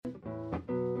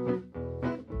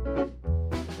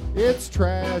It's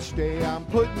trash day, I'm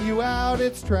putting you out,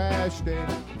 it's trash day.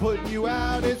 Putting you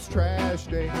out, it's trash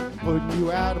day. Putting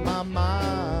you out of my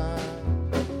mind.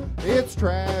 It's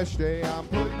trash day, I'm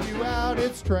putting you out,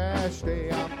 it's trash day.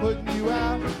 I'm putting you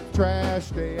out, trash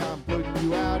day. I'm putting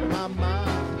you out of my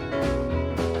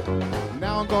mind.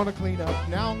 Now I'm gonna clean up,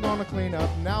 now I'm gonna clean up,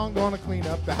 now I'm gonna clean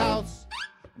up the house.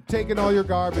 I'm taking all your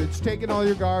garbage, taking all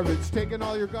your garbage, taking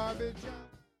all your garbage out.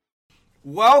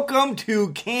 Welcome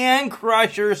to Can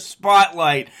Crusher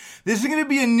Spotlight. This is going to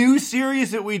be a new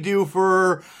series that we do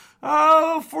for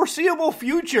foreseeable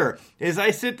future as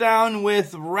I sit down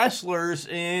with wrestlers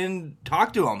and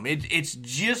talk to them. It's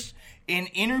just an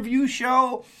interview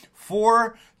show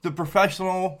for the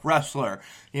professional wrestler.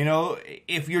 You know,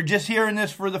 if you're just hearing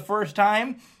this for the first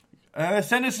time,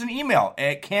 send us an email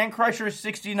at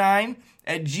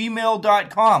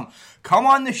cancrusher69@gmail.com. Come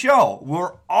on the show.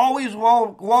 We're always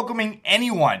welcoming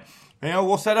anyone. You know,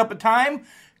 we'll set up a time,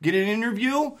 get an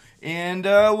interview, and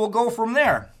we'll go from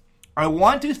there. I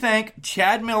want to thank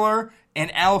Chad Miller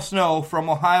and Al Snow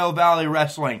from Ohio Valley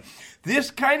Wrestling.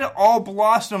 This kind of all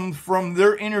blossomed from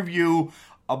their interview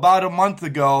about a month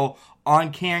ago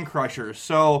on Can Crusher.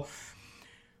 So,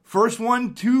 first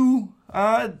one to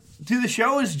the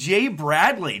show is Jay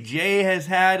Bradley. Jay has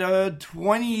had a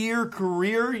 20-year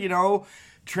career, you know,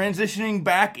 transitioning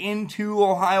back into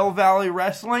Ohio Valley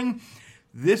Wrestling.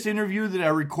 This interview that I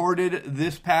recorded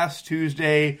this past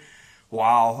Tuesday,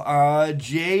 wow,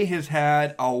 Jay has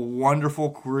had a wonderful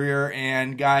career,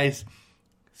 and guys,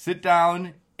 sit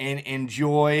down and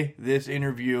enjoy this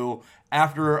interview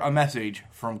after a message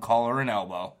from Collar and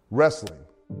Elbow. Wrestling.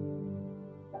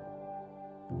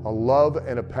 A love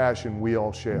and a passion we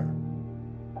all share.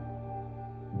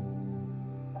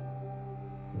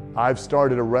 I've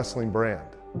started a wrestling brand.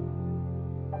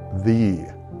 The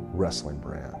wrestling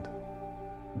brand.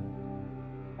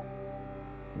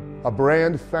 A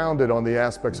brand founded on the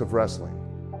aspects of wrestling.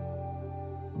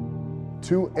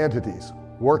 Two entities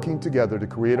working together to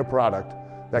create a product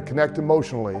that connect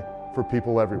emotionally for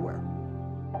people everywhere.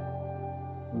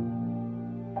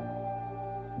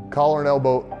 Collar and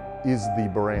Elbow is the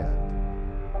brand.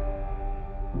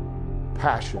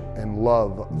 Passion and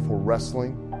love for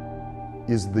wrestling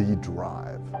is the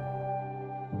drive.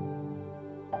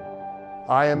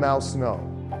 I am Al Snow,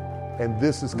 and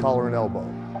this is Collar and Elbow,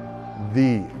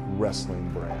 the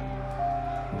wrestling brand.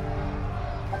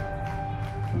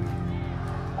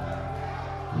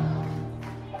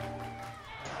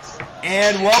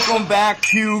 And welcome back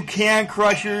to Can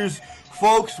Crushers.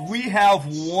 Folks, we have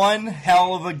one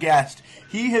hell of a guest.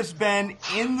 He has been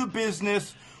in the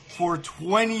business for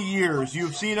 20 years.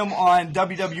 You've seen him on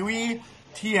WWE,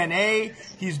 TNA.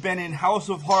 He's been in House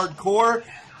of Hardcore.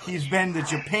 He's been to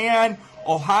Japan,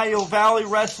 Ohio Valley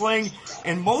Wrestling,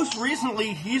 and most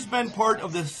recently, he's been part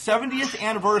of the 70th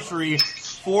anniversary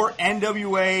for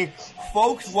NWA.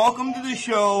 Folks, welcome to the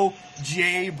show,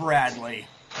 Jay Bradley.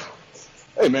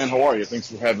 Hey, man, how are you?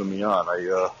 Thanks for having me on.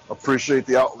 I appreciate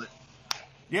the outlet.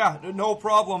 Yeah, no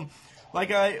problem. Like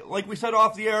we said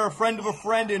off the air, a friend of a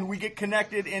friend, and we get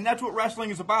connected, and that's what wrestling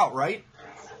is about, right?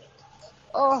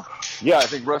 Yeah, I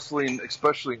think wrestling,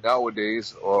 especially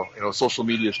nowadays, social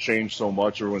media has changed so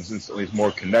much. Everyone's instantly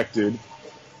more connected.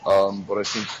 But I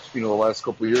think, the last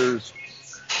couple of years,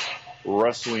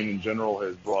 wrestling in general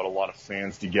has brought a lot of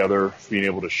fans together, being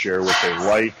able to share what they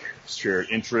like, shared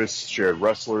interests, shared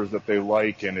wrestlers that they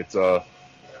like, and it's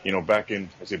back in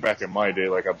my day,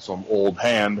 like I'm some old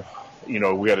hand,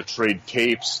 we had to trade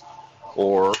tapes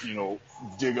or,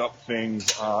 dig up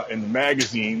things in the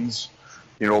magazines,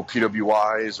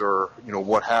 PWIs or,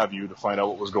 what have you, to find out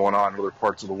what was going on in other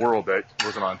parts of the world that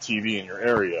wasn't on TV in your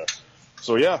area.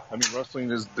 So, yeah, I mean,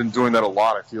 wrestling has been doing that a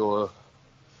lot. I feel,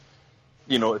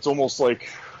 it's almost like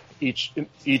each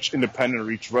independent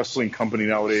or each wrestling company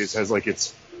nowadays has like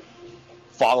its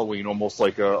following, almost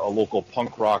like a local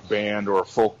punk rock band or a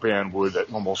folk band would,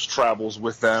 that almost travels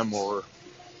with them or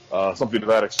something to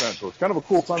that extent. So it's kind of a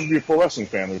cool time to be a pro wrestling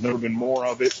fan. There's never been more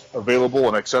of it available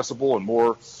and accessible and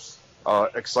more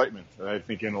excitement than I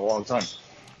think in a long time.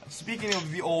 Speaking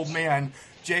of the old man,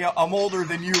 Jay, I'm older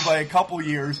than you by a couple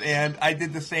years, and I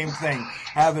did the same thing.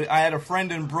 I had a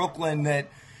friend in Brooklyn that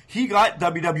he got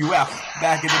WWF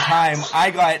back at the time.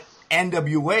 I got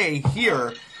NWA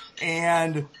here,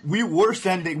 and we were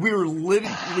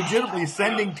legitimately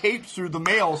sending tapes through the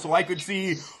mail so I could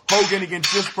see Hogan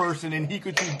against this person and he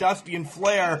could see Dusty and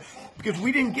Flair, because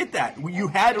we didn't get that. You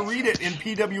had to read it in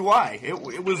PWI.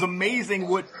 It was amazing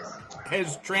what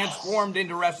has transformed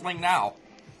into wrestling now.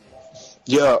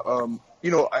 Yeah,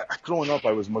 growing up,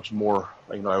 I was much more,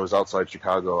 I was outside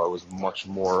Chicago. I was much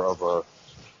more of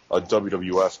a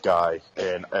WWF guy,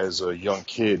 and as a young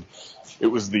kid, it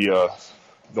was the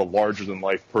larger than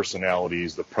life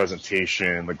personalities, the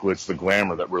presentation, the glitz, the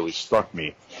glamour that really stuck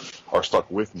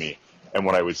with me. And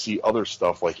when I would see other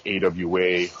stuff like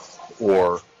AWA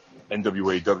or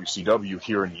NWA WCW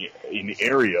here in the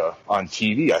area on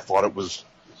TV, I thought it was,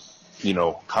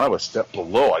 kind of a step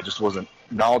below. I just wasn't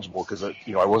knowledgeable because, I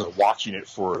wasn't watching it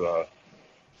for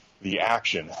the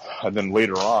action. And then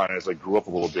later on, as I grew up a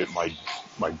little bit,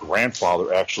 my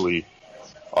grandfather actually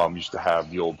used to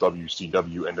have the old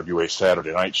WCW NWA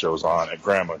Saturday night shows on at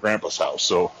Grandma and Grandpa's house.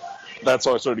 So that's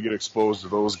how I started to get exposed to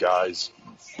those guys.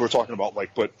 We're talking about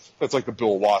but that's like the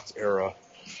Bill Watts era,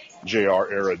 JR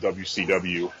era,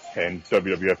 WCW, and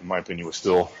WWF, in my opinion, was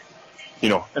still,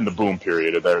 in the boom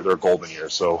period of their golden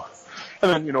years. So,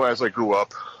 and then, as I grew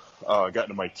up, got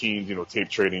into my teens, tape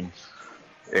trading,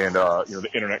 and, the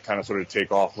internet kind of started to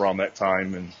take off around that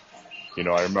time. And,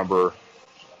 I remember,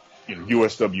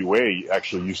 USWA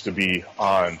actually used to be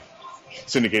on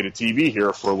syndicated TV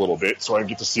here for a little bit. So I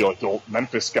get to see like the old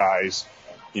Memphis guys,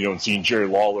 and seeing Jerry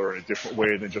Lawler in a different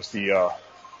way than just the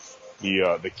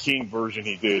King version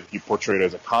he did. He portrayed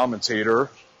as a commentator,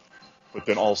 but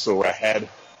then also I had,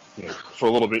 for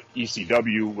a little bit,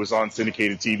 ECW was on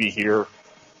syndicated TV here,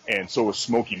 and so was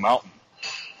Smoky Mountain.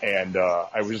 And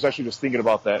I was actually just thinking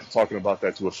about that, talking about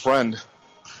that to a friend,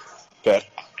 that,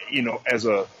 as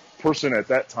a person at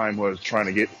that time was trying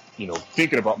to get,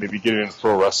 thinking about maybe getting into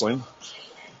pro wrestling,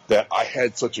 that I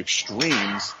had such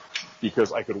extremes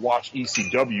because I could watch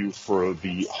ECW for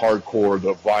the hardcore,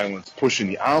 the violence, pushing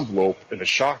the envelope, and the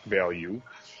shock value.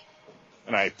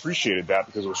 And I appreciated that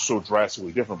because it was so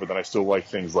drastically different, but then I still like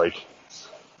things like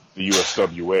the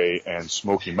USWA and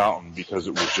Smoky Mountain because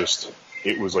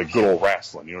it was like good old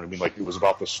wrestling, you know what I mean? Like, it was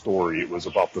about the story, it was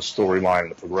about the storyline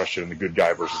and the progression and the good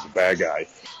guy versus the bad guy.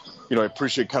 I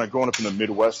appreciate kind of growing up in the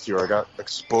Midwest here. I got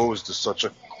exposed to such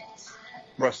a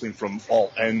wrestling from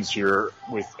all ends here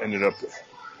ended up,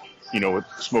 with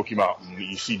Smoky Mountain,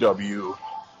 the ECW,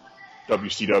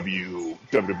 WCW,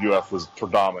 WWF was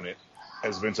predominant,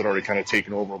 as Vince had already kind of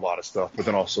taken over a lot of stuff, but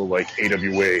then also like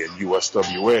AWA and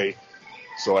USWA.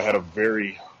 So I had a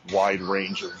very wide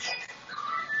range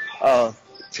of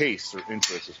tastes or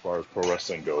interests as far as pro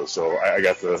wrestling goes. So I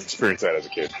got to experience that as a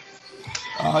kid.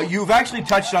 You've actually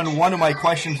touched on one of my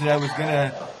questions that I was going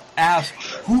to ask.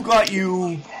 Who got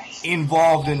you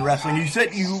involved in wrestling? You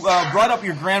said you brought up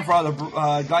your grandfather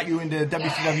got you into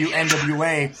WCW,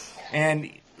 NWA,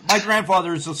 and my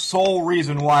grandfather is the sole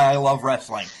reason why I love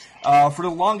wrestling. For the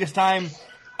longest time,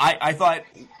 I thought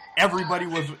everybody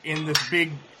was in this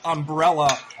big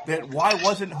umbrella, that why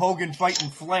wasn't Hogan fighting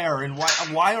Flair, and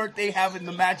why aren't they having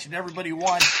the match that everybody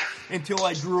wants, until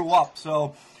I grew up.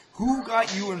 So who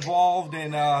got you involved,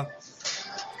 and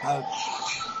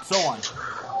so on?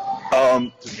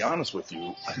 To be honest with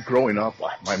you, growing up,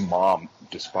 my mom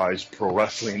despised pro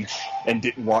wrestling and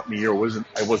didn't want me, or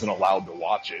I wasn't allowed to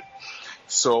watch it.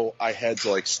 So I had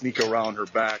to like sneak around her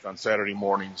back on Saturday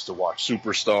mornings to watch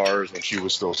Superstars when she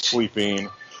was still sleeping,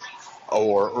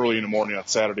 or early in the morning on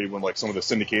Saturday when like some of the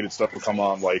syndicated stuff would come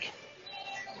on, like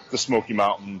the Smoky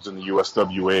Mountains and the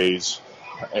USWAs.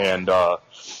 And,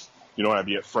 I'd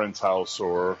be at friend's house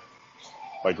or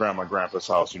my grandma and grandpa's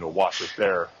house, watch it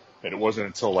there. And it wasn't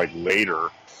until like later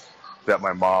that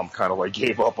my mom kind of like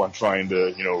gave up on trying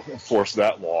to, enforce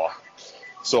that law.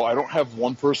 So I don't have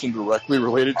one person directly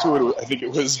related to it. I think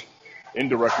it was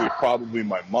indirectly probably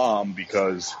my mom,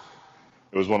 because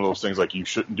it was one of those things like, you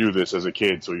shouldn't do this as a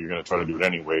kid, so you're going to try to do it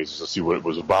anyways to see what it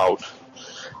was about.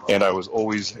 And I was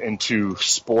always into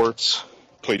sports,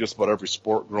 played just about every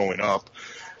sport growing up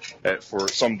for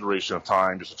some duration of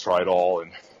time, just to try it all.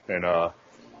 And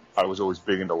I was always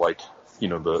big into like,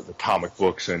 the comic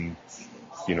books and,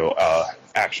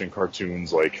 action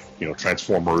cartoons like,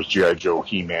 Transformers, G.I. Joe,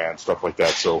 He-Man, stuff like that.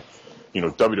 So,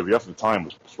 WWF at the time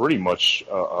was pretty much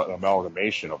an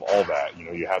amalgamation of all that.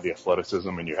 You had the athleticism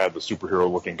and you had the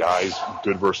superhero-looking guys,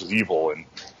 good versus evil, and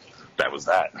that was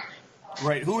that.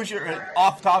 Right. Who was your,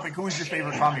 off topic, who was your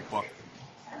favorite comic book?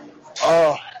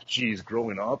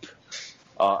 Growing up,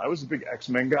 I was a big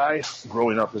X-Men guy.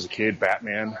 Growing up as a kid,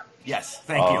 Batman. Yes,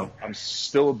 thank you. I'm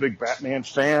still a big Batman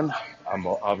fan.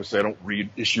 Obviously, I don't read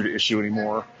issue to issue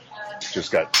anymore.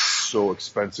 Just got so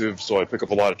expensive, so I pick up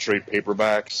a lot of trade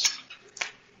paperbacks.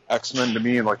 X-Men to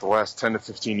me in like the last 10 to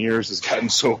 15 years has gotten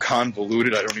so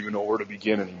convoluted, I don't even know where to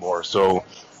begin anymore. So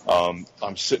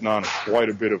I'm sitting on quite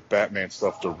a bit of Batman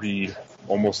stuff to read,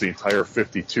 almost the entire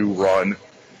 52 run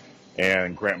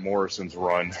and Grant Morrison's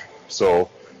run. So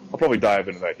I'll probably dive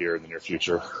into that here in the near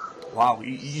future. Wow,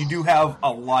 you do have a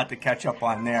lot to catch up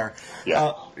on there.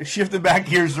 Yeah. Shifting back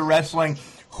gears to wrestling,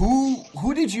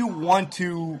 Who did you want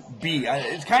to be?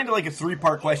 It's kind of like a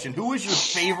three-part question. Who was your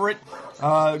favorite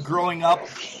growing up?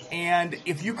 And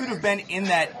if you could have been in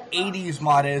that 80s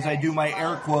mod, as I do my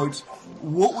air quotes,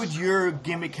 what would your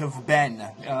gimmick have been?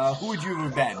 Who would you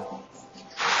have been?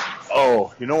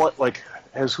 Oh, you know what? Like,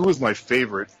 as who was my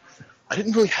favorite, I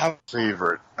didn't really have a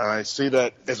favorite. I say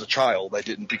that as a child, I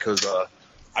didn't, because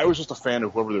I was just a fan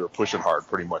of whoever they were pushing hard,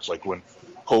 pretty much. Like when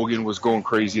Hogan was going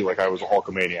crazy, like I was a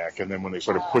Hulkamaniac. And then when they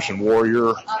started pushing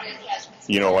Warrior,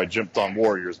 I jumped on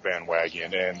Warrior's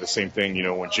bandwagon. And the same thing,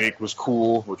 when Jake was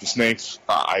cool with the Snakes,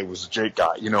 I was a Jake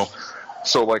guy,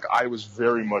 So, like, I was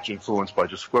very much influenced by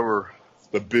just whoever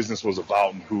the business was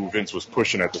about and who Vince was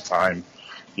pushing at the time.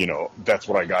 That's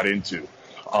what I got into.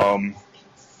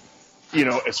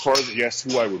 As far as, yes,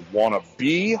 who I would want to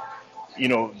be,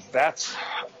 that's,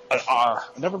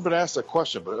 I've never been asked that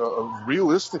question, but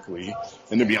realistically,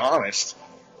 and to be honest,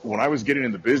 when I was getting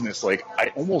in the business, like,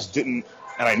 I almost didn't,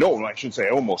 and I shouldn't say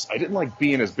almost, I didn't like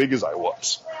being as big as I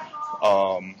was,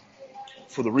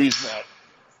 for the reason that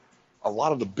a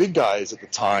lot of the big guys at the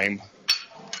time,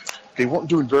 they weren't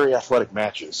doing very athletic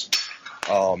matches.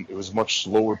 It was much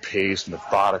slower paced,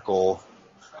 methodical,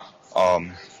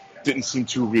 didn't seem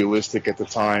too realistic at the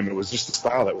time. It was just the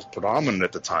style that was predominant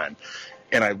at the time.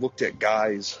 And I looked at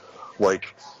guys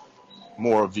like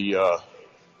more of the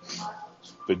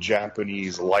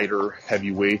Japanese lighter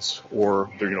heavyweights, or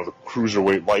the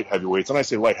cruiserweight light heavyweights. And I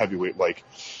say light heavyweight, like,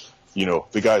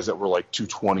 the guys that were like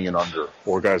 220 and under,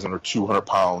 or guys under 200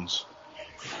 pounds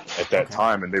at that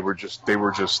time. And they were just,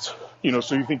 so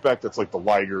you think back, that's like the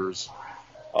Ligers,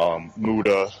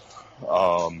 Muda,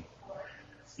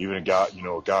 even a guy,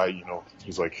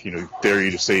 he's like, dare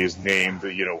you to say his name,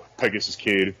 the, Pegasus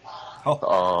Kid,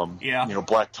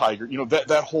 Black Tiger,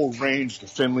 that whole range, the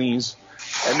Finleys,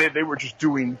 and they were just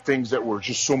doing things that were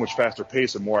just so much faster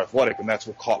paced and more athletic, and that's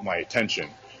what caught my attention.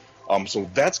 So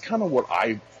that's kind of what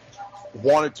I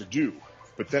wanted to do.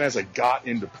 But then as I got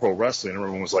into pro wrestling,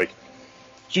 everyone was like,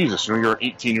 Jesus, you're an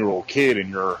 18-year-old kid and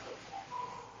you're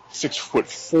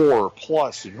 6'4"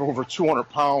 plus, and you're over 200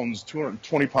 pounds,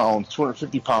 220 pounds,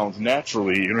 250 pounds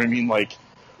naturally. You know what I mean? Like,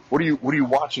 what are you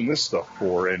watching this stuff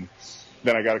for? And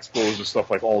then I got exposed to stuff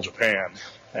like All Japan,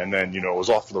 and then was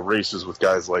off to the races with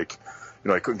guys like,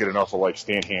 I couldn't get enough of like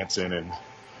Stan Hansen and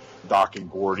Doc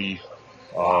and Gordy,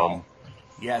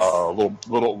 yes,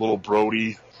 little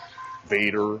Brody,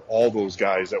 Vader, all those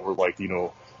guys that were like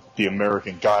the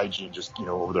American Gaijin, just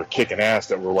over there kicking ass.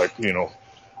 That were like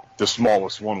the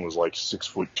smallest one was like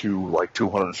 6'2", like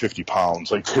 250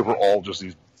 pounds. Like they were all just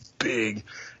these big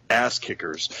ass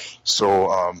kickers.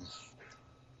 So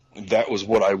that was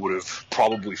what I would have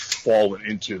probably fallen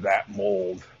into, that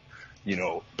mold,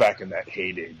 back in that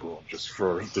heyday boom, just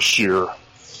for the sheer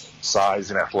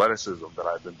size and athleticism that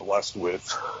I've been blessed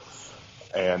with.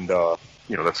 And,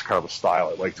 that's kind of the style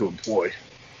I like to employ.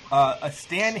 A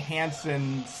Stan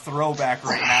Hansen throwback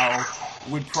right now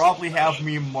would probably have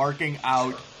me marking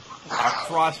out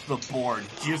across the board.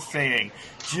 Just saying.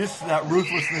 Just that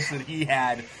ruthlessness that he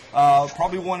had.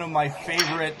 Probably one of my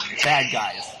favorite bad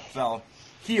guys. So,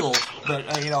 heels, but,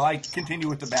 I continue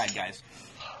with the bad guys.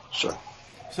 Sure.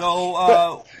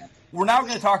 So, we're now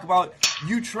going to talk about,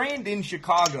 you trained in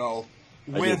Chicago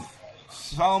with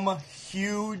some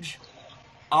huge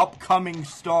upcoming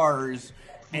stars,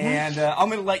 and I'm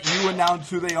going to let you announce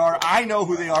who they are. I know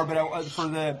who they are, but for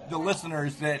the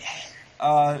listeners, that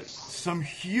some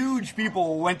huge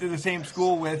people went to the same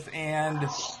school with, and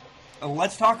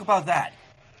let's talk about that.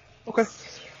 Okay.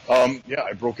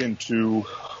 I broke into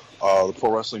the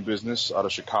pro wrestling business out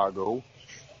of Chicago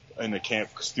in the camp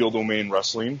Steel Domain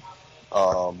Wrestling.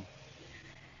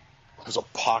 There's a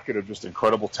pocket of just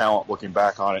incredible talent looking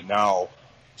back on it now,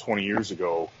 20 years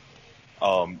ago.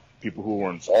 People who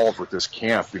were involved with this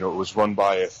camp, it was run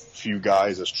by a few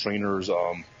guys as trainers.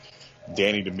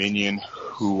 Danny Dominion,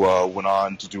 who went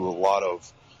on to do a lot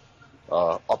of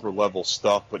upper level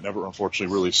stuff, but never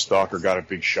unfortunately really stuck or got a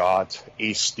big shot.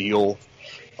 Ace Steel,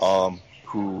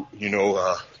 who,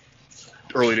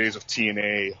 early days of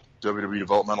TNA, WWE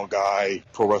developmental guy,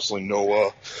 Pro Wrestling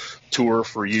Noah, tour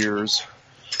for years.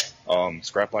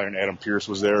 Scrap Iron Adam Pearce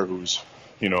was there, who's,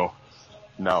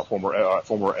 now former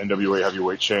NWA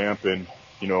heavyweight champ, and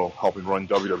helping run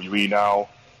WWE now.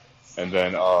 And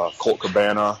then Colt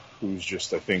Cabana, who's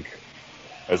just, I think,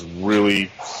 has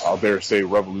really, I'll dare say,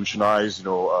 revolutionized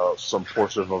some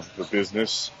portion of the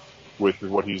business with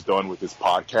what he's done with his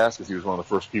podcast, because he was one of the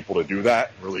first people to do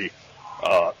that, really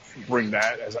bring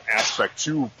that as an aspect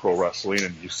to pro wrestling.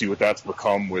 And you see what that's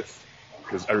become with,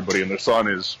 because everybody and their son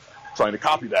is trying to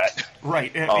copy that,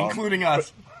 right? Including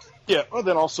us. Yeah, well,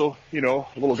 then also, a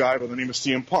little guy by the name of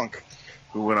CM Punk,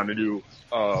 who went on to do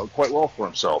quite well for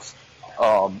himself.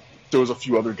 There was a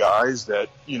few other guys that,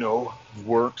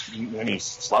 weren't any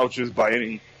slouches by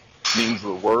any means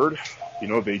of the word.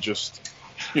 They just,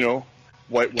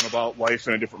 went about life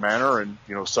in a different manner and,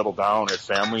 settled down, had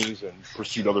families, and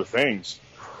pursued other things.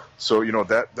 So,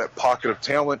 that pocket of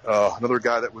talent, another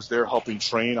guy that was there helping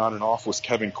train on and off was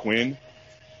Kevin Quinn.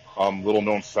 Little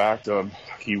known fact,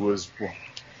 he was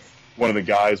one of the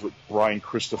guys with Brian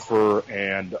Christopher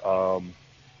and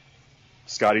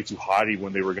Scotty 2 Hotty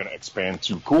when they were going to expand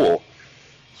Too Cool.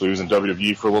 So he was in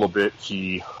WWE for a little bit.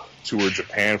 He toured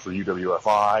Japan for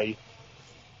UWFI,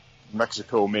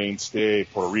 Mexico mainstay,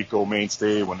 Puerto Rico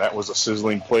mainstay when that was a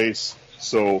sizzling place.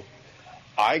 So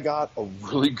I got a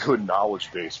really good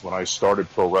knowledge base when I started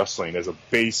pro wrestling as a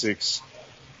basics,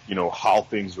 how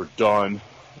things were done,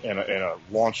 and a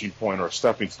launching point or a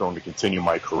stepping stone to continue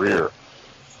my career.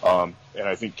 And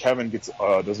I think Kevin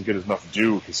doesn't get enough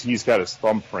due because he's got his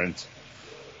thumbprint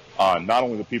on not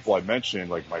only the people I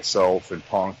mentioned, like myself and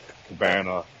Punk,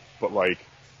 Cabana, but like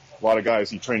a lot of guys.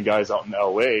 He trained guys out in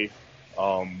LA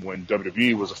when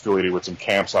WWE was affiliated with some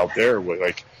camps out there.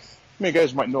 Like, you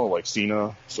guys might know, like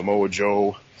Cena, Samoa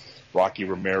Joe, Rocky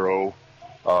Romero,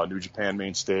 New Japan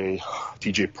mainstay,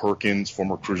 TJ Perkins,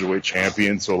 former Cruiserweight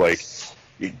champion. So like,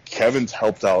 Kevin's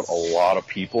helped out a lot of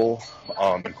people,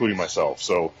 including myself.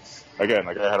 So again,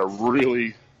 like I had a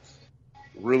really,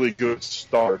 really good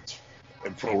start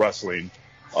in pro wrestling.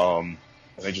 And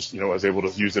I just, I was able to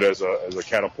use it as a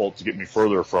catapult to get me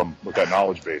further with that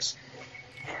knowledge base.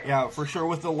 Yeah, for sure.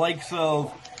 With the likes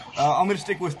of, I'm going to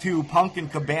stick with two, Punk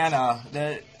and Cabana,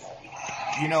 that,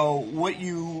 what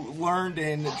you learned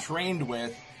and trained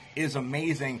with is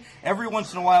amazing. Every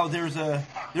once in a while, there's an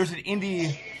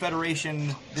indie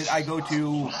federation that I go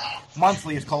to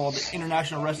monthly. It's called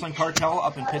International Wrestling Cartel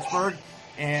up in Pittsburgh.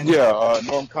 And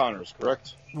Norm Connors,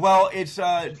 correct? Well, it's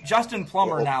Justin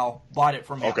Plummer now bought it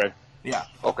from him. Okay. Yeah.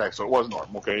 Okay, so it was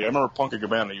Norm. Okay, I remember Punk and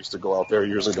Cabana used to go out there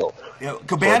years ago. Yeah,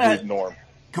 So Norm.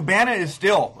 Cabana is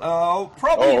still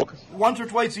probably once or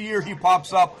twice a year he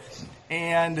pops up,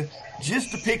 and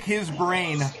just to pick his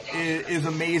brain is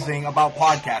amazing about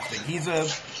podcasting.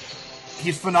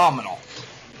 He's phenomenal.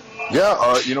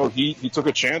 Yeah, he took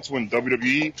a chance when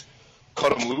WWE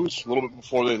cut him loose a little bit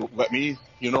before they let me,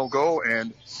 go,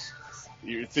 and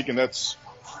you're thinking that's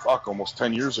almost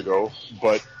 10 years ago,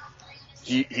 but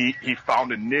he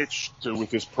found a niche with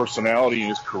his personality and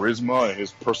his charisma and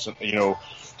his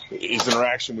his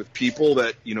interaction with people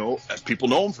that, people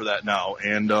know him for that now.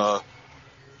 And,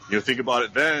 think about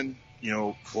it then,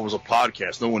 what was a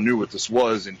podcast? No one knew what this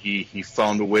was. And he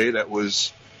found a way that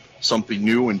was something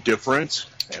new and different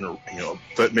and,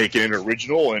 that make it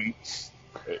original. And,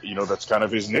 that's kind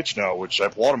of his niche now, which I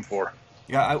applaud him for.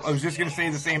 Yeah, I was just going to say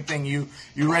the same thing. You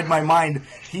read my mind.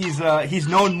 He's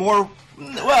known more,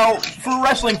 well, for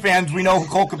wrestling fans, we know who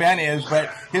Colt Cabana is, but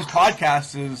his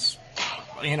podcast is,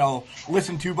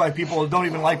 listened to by people that don't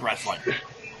even like wrestling.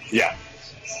 Yeah.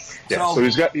 Yeah, so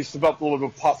he's developed a little bit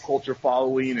of pop culture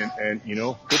following, and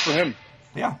good for him.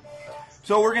 Yeah.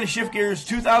 So we're going to shift gears.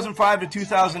 2005 to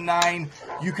 2009,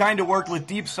 you kind of worked with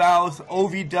Deep South,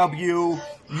 OVW.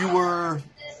 You were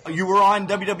on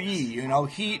WWE,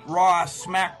 Heat, Raw,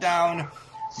 SmackDown.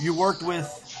 You worked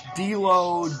with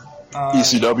D-Load.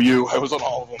 ECW. I was on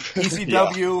all of them.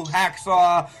 ECW,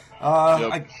 Hacksaw.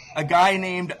 A guy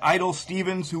named Idol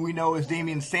Stevens, who we know as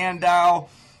Damian Sandow.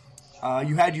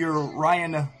 You had your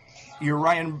Ryan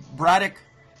Braddock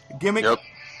gimmick. Yep.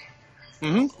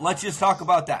 Mm-hmm. Let's just talk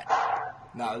about that.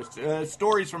 Now,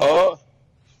 stories from...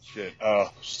 Shit.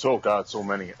 So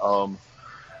many.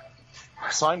 I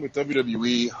signed with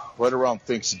WWE right around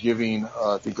Thanksgiving,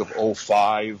 I think of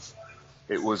 2005.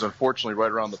 It was unfortunately right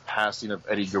around the passing of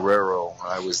Eddie Guerrero.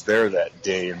 I was there that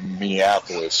day in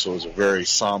Minneapolis, so it was a very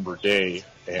somber day.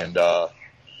 And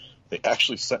they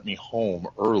actually sent me home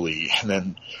early, and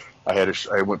then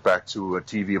I went back to a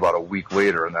TV about a week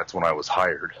later, and that's when I was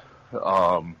hired.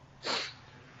 But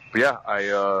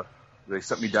yeah, they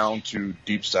sent me down to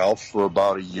Deep South for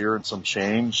about a year and some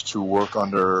change to work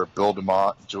under Bill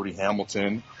DeMott, Jody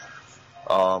Hamilton,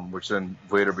 which then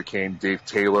later became Dave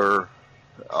Taylor,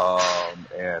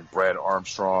 and Brad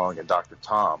Armstrong and Dr.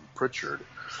 Tom Pritchard.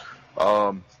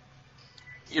 I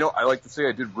like to say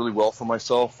I did really well for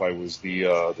myself. I was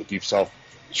the Deep South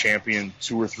champion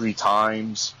 2 or 3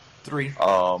 times. 3.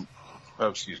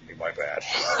 Excuse me, my bad.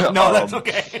 No, that's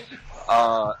okay.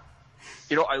 I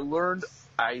learned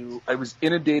I was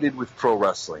inundated with pro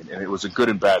wrestling, and it was a good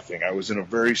and bad thing. I was in a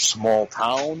very small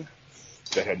town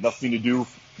that had nothing to do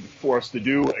for us to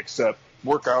do except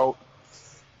work out,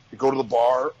 go to the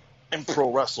bar, and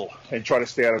pro wrestle and try to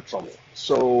stay out of trouble.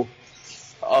 So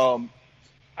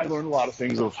I learned a lot of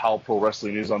things of how pro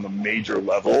wrestling is on the major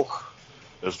level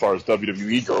as far as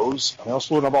WWE goes. I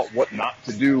also learned about what not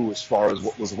to do as far as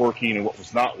what was working and what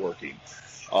was not working.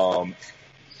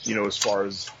 As far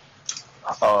as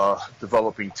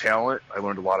developing talent, I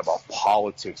learned a lot about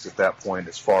politics at that point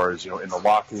as far as, in the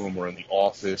locker room or in the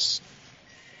office.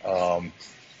 I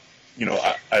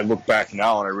look back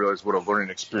now and I realize what a learning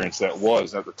experience that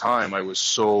was. At the time, I was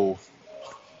so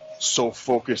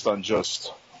focused on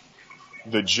just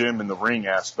the gym and the ring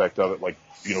aspect of it, like,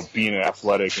 being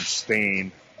athletic and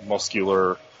staying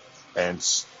muscular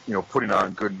and, putting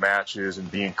on good matches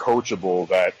and being coachable,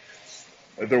 that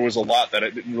there was a lot that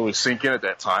it didn't really sink in at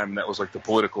that time. And that was like the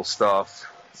political stuff,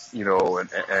 and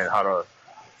how to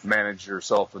manage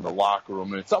yourself in the locker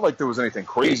room. And it's not like there was anything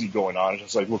crazy going on. It's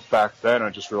just like, look back then, and I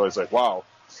just realized, like, wow,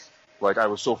 like I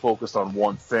was so focused on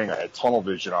one thing. I had tunnel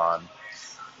vision on.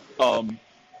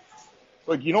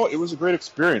 It was a great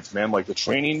experience, man. Like, the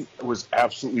training was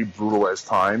absolutely brutal at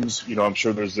times. I'm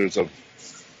sure there's a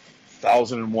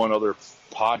 1,001 other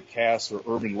podcasts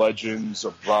or urban legends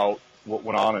about what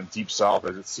went on in Deep South,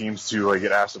 as it seems to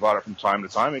get asked about it from time to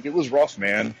time. Like, it was rough,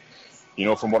 man.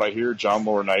 From what I hear, John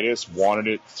Laurinaitis wanted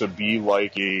it to be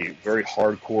like a very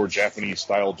hardcore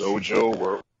Japanese-style dojo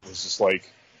where it was just like,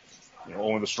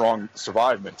 only the strong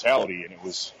survive mentality. And it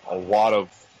was a lot of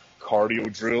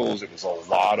cardio drills. It was a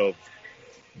lot of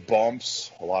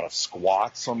bumps, a lot of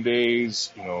squats some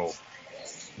days,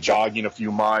 jogging a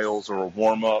few miles or a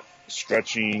warm-up,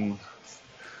 stretching,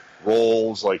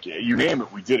 rolls, like you name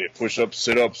it, we did it. Push-ups,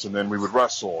 sit-ups, and then we would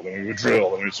wrestle, then we would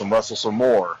drill, then we would wrestle some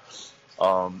more.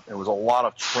 It was a lot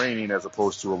of training as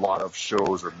opposed to a lot of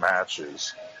shows or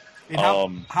matches.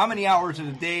 And how many hours in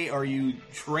a day are you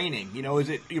training? Is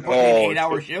it you're putting an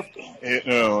 8-hour shift?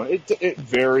 It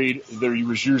varied. There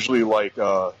was usually like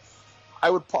I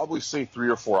would probably say 3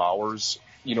 or 4 hours.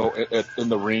 In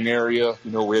the ring area.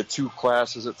 We had 2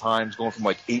 classes at times, going from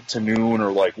like 8 to noon,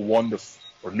 or like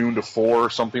noon to 4, or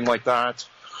something like that.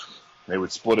 They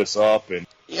would split us up, and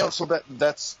so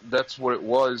that's what it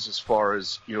was as far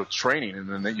as training, and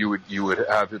then that you would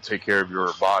have to take care of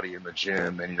your body in the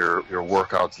gym and your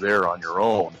workouts there on your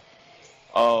own.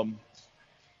 I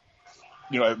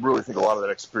really think a lot of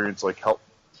that experience helped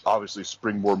obviously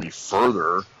springboard me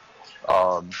further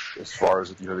as far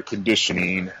as the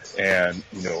conditioning and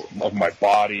of my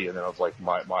body, and then of like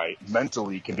my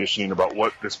mentally conditioning about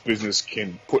what this business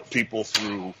can put people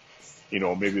through.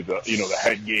 Maybe the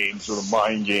head games or the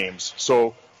mind games.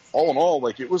 So all in all,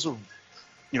 it was a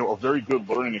very good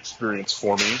learning experience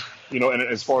for me. And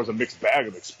as far as a mixed bag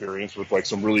of experience with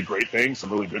some really great things,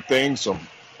 some really good things, some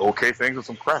okay things, and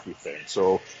some crappy things.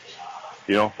 So,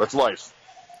 that's life.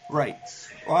 Right.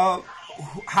 Well,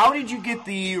 how did you get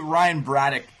the Ryan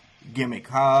Braddock gimmick?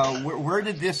 Where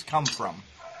did this come from?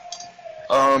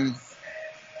 Well,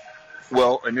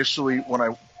 initially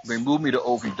when they moved me to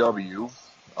OVW,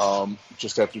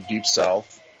 just after Deep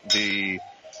South, the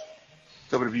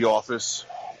WWE office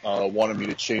wanted me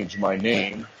to change my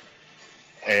name,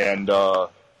 and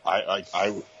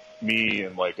me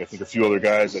and I think a few other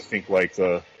guys, I think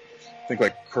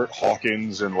Kurt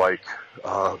Hawkins and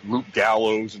Luke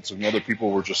Gallows and some other people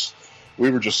we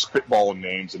were just spitballing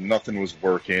names, and nothing was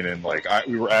working, and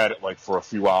we were at it for a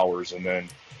few hours, and then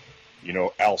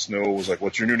Al Snow was like,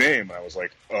 "What's your new name?" And I was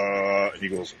like, and he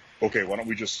goes, "Okay, why don't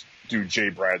we just do Jay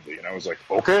Bradley?" And I was like,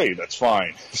 "Okay, that's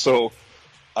fine." So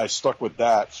I stuck with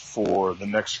that for the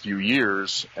next few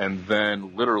years, and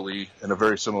then literally in a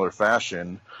very similar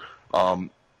fashion,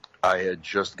 I had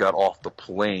just got off the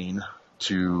plane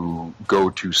to go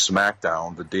to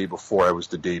SmackDown the day before I was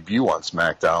to debut on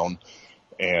SmackDown,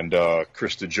 and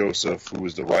Krista Joseph, who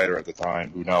was the writer at the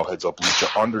time, who now heads up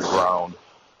Lucha Underground,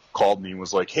 called me and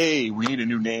was like, "Hey, we need a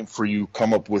new name for you.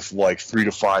 Come up with 3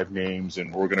 to 5 names,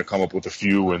 and we're going to come up with a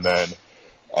few, and then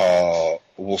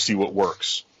we'll see what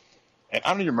works." And I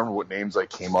don't even remember what names I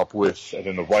came up with, and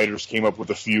then the writers came up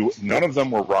with a few. None of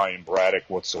them were Ryan Braddock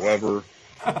whatsoever.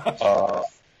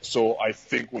 So I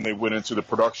think when they went into the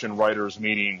production writers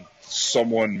meeting,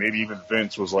 someone, maybe even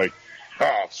Vince, was like,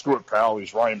 screw it, pal,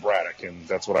 he's Ryan Braddock, and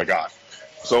that's what I got.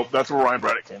 So that's where Ryan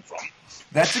Braddock came from.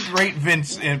 That's a great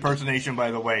Vince impersonation,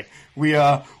 by the way.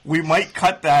 We might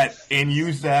cut that and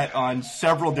use that on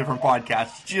several different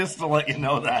podcasts, just to let you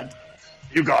know that.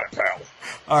 You got it, pal.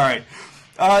 All right.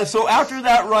 So after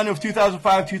that run of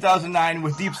 2005, 2009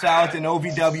 with Deep South and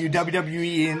OVW,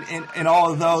 WWE, and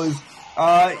all of those,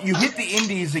 you hit the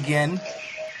indies again,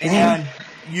 and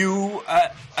you,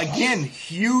 again,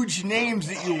 huge names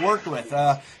that you worked with.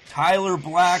 Tyler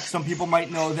Black, some people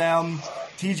might know them.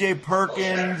 T.J.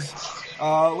 Perkins.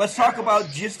 Let's talk about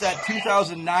just that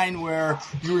 2009 where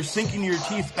you were sinking your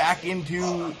teeth back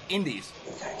into indies.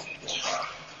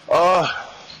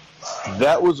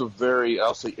 That was a very,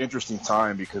 I'll say, interesting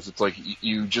time because it's like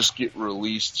you just get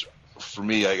released. For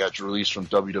me, I got released from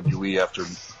WWE after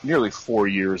nearly 4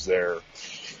 years there.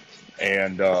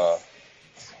 And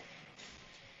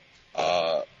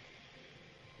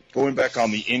going back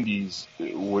on the indies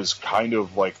was kind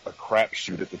of like a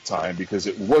crapshoot at the time because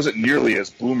it wasn't nearly as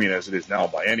booming as it is now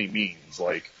by any means.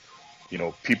 Like,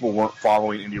 people weren't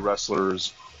following indie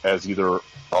wrestlers as either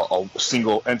a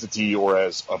single entity or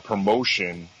as a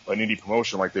promotion, an indie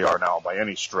promotion like they are now by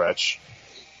any stretch.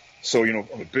 So,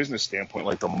 from a business standpoint,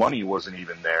 like the money wasn't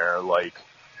even there. Like,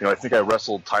 I think I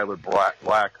wrestled Tyler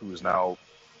Black, who's now,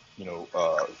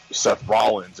 Seth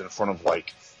Rollins in front of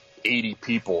like 80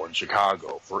 people in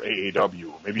Chicago for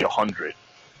AAW, maybe 100.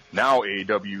 Now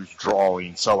AAW's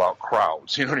drawing sellout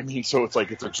crowds. You know what I mean? So it's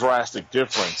like it's a drastic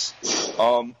difference.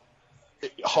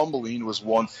 Humbling was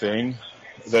one thing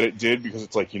that it did because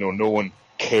it's like, no one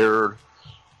cared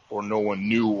or no one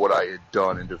knew what I had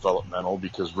done in developmental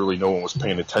because really no one was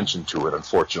paying attention to it,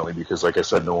 unfortunately, because like I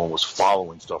said, no one was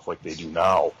following stuff like they do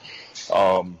now.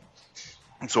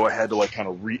 And so I had to like kind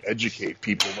of re-educate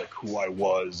people like who I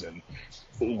was and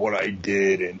what I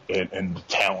did and the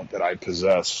talent that I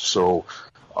possessed. So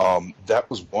that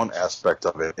was one aspect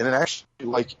of it. And it actually,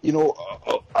 like,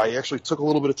 I actually took a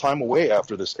little bit of time away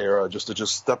after this era just to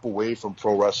step away from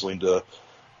pro wrestling to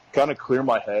kind of clear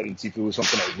my head and see if it was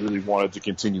something I really wanted to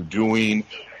continue doing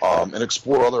and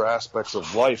explore other aspects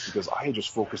of life because I had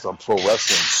just focused on pro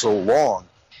wrestling so long.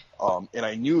 And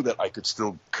I knew that I could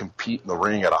still compete in the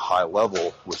ring at a high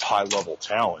level with high-level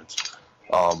talent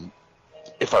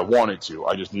if I wanted to.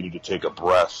 I just needed to take a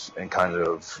breath and kind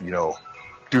of,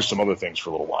 do some other things for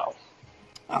a little while.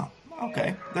 Oh,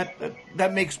 okay.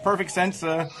 That makes perfect sense.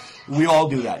 We all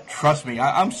do that. Trust me.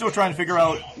 I'm still trying to figure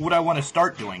out what I want to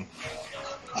start doing.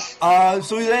 So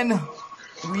then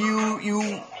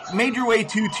you made your way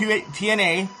to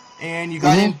TNA and you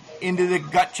got into the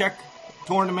Gut Check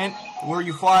tournament where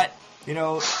you fought,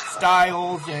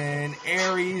 Styles and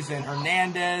Aries and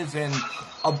Hernandez and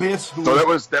Abyss. So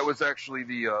that was actually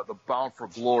the Bound for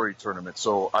Glory tournament.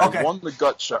 So I won the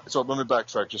Gut Check. So let me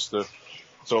backtrack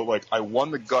I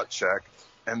won the Gut Check.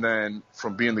 And then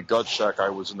from being the Gut Check, I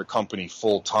was in the company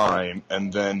full time.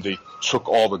 And then they took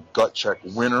all the Gut Check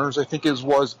winners, I think it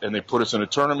was, and they put us in a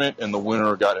tournament. And the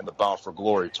winner got in the Bound for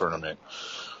Glory tournament.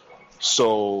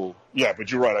 So yeah,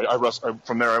 but you're right.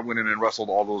 From there, I went in and wrestled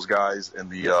all those guys in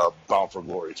the Bound for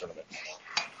Glory tournament.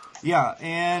 Yeah,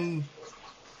 and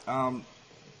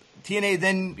TNA.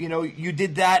 Then you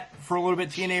did that for a little bit.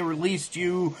 TNA released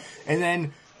you, and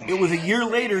then. It was a year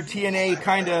later, TNA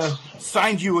kind of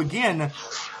signed you again.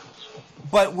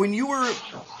 But when you were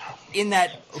in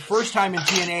that first time in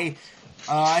TNA,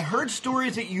 I heard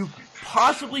stories that you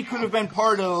possibly could have been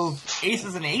part of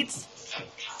Aces and Eights.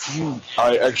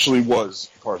 I actually was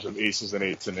part of Aces and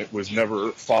Eights, and it was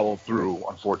never followed through,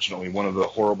 unfortunately. One of the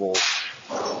horrible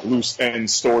loose end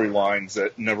storylines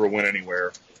that never went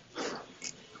anywhere.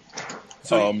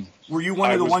 So were you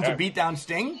one of the ones who beat down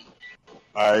Sting?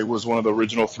 I was one of the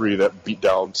original 3 that beat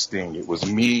down Sting. It was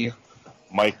me,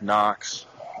 Mike Knox,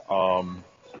 and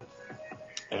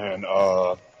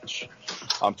I'm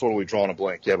totally drawing a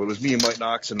blank. Yeah, but it was me and Mike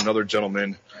Knox and another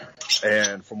gentleman.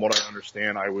 And from what I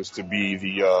understand, I was to be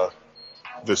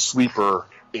the sleeper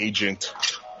agent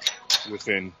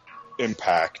within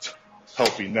Impact,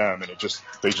 helping them. And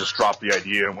they just dropped the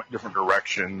idea and went different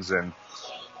directions. And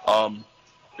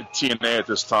TNA at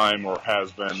this time, or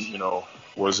has been,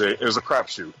 was a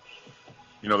crapshoot.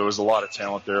 There was a lot of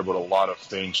talent there, but a lot of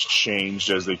things changed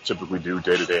as they typically do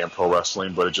day to day in pro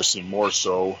wrestling. But it just seemed more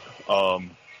so, a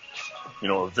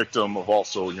victim of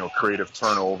also, creative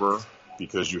turnover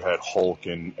because you had Hulk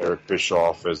and Eric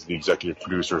Bischoff as the executive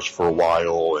producers for a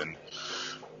while, and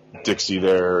Dixie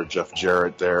there, Jeff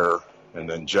Jarrett there, and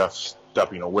then Jeff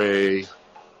stepping away,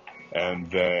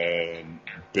 and then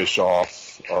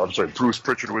Bruce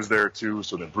Pritchard was there too.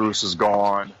 So then Bruce is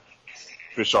gone.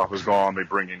 Bischoff is gone. They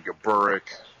bring in Gaburik,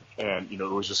 and it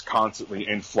was just constantly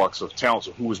influx of talent.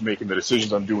 So who was making the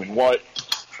decisions on doing what?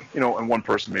 And one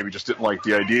person maybe just didn't like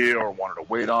the idea or wanted to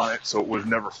wait on it, so it was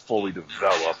never fully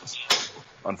developed,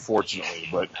 unfortunately.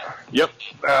 But yep,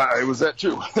 it was that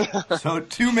too. So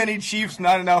too many Chiefs,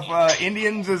 not enough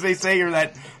Indians, as they say, or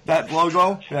that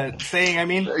logo, that saying. I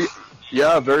mean,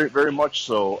 yeah, very very much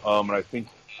so. And I think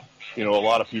a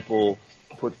lot of people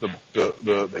put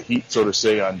the heat, so to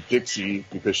say, on Dixie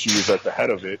because she was at the head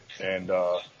of it. And,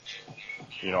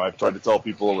 I've tried to tell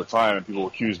people all the time, and people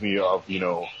accuse me of,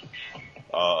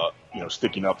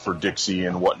 sticking up for Dixie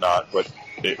and whatnot. But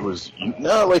it was,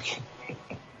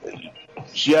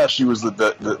 she was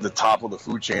the top of the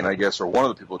food chain, I guess, or one of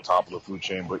the people at the top of the food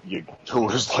chain, but there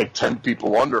was like 10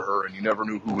 people under her, and you never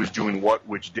knew who was doing what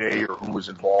which day, or who was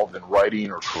involved in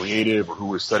writing or creative, or who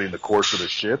was setting the course of the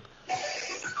ship,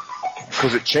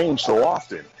 because it changed so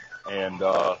often. And,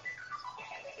 a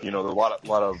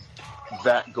lot of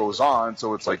that goes on,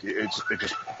 so it's like it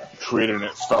just created, and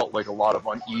it felt like a lot of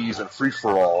unease and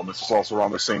free-for-all. And this is also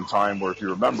around the same time where, if you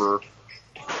remember,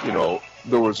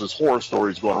 there was this horror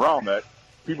stories going around that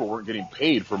people weren't getting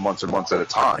paid for months and months at a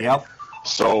time. Yep.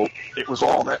 So it was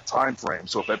all that time frame.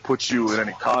 So if that puts you in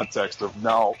any context of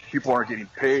now people aren't getting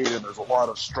paid and there's a lot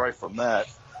of strife from that,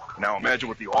 now imagine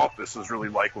what The Office is really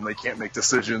like when they can't make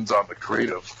decisions on the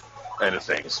creative end of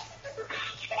things.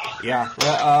 Yeah.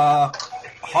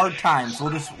 Hard times.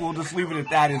 We'll just leave it at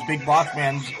that. As Big Boss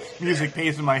Man's music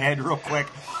plays in my head real quick.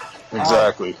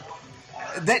 Exactly.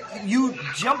 That you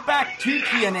jump back to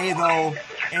TNA though,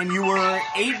 and you were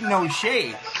Aiden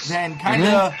O'Shea, then kind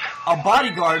of a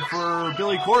bodyguard for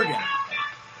Billy Corgan.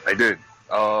 I did.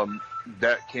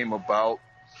 That came about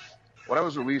when I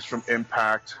was released from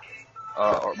Impact,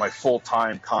 or my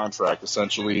full-time contract,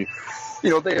 essentially.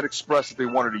 They had expressed that they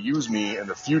wanted to use me in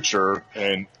the future,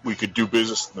 and we could do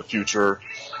business in the future,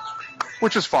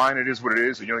 which is fine. It is what it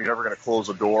is. You're never going to close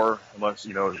a door unless,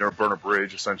 you never burn a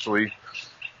bridge, essentially.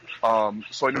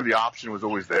 So I knew the option was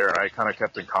always there, and I kind of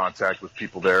kept in contact with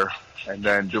people there. And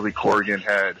then Billy Corgan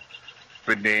had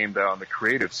been named on the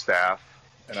creative staff,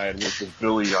 and I had worked with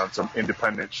Billy on some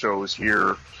independent shows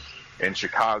here in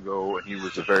Chicago, and he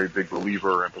was a very big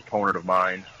believer and proponent of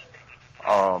mine.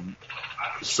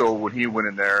 So when he went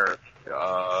in there,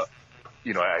 I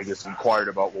guess inquired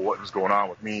about, what was going on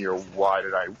with me, or why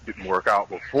didn't work out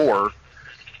before.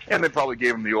 And they probably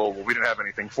gave him the old, we didn't have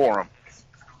anything for him.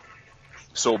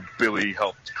 So Billy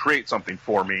helped create something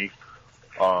for me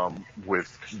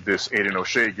with this Aiden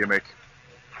O'Shea gimmick,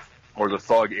 or the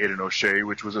Thug Aiden O'Shea,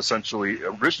 which was essentially,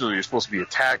 originally supposed to be a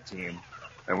tag team,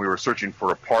 and we were searching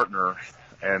for a partner,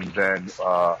 and then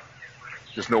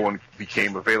just no one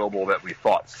became available that we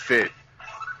thought fit.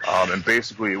 And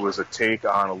basically it was a take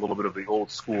on a little bit of the old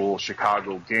school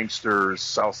Chicago gangsters,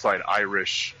 Southside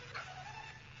Irish,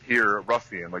 here at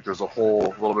Ruffian. Like, there's a whole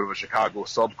little bit of a Chicago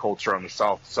subculture on the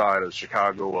south side of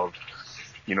Chicago of,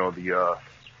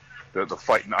 the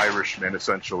fighting Irishmen,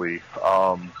 essentially.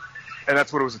 And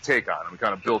that's what it was a take on. And we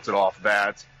kind of built it off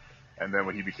that. And then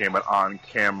when he became an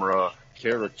on-camera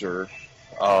character,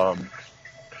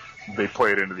 they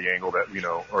played into the angle that,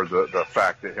 or the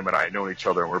fact that him and I had known each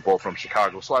other, and we're both from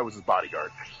Chicago. So I was his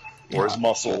bodyguard, or his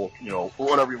muscle,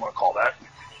 whatever you want to call that.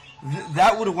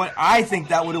 That would have went. I think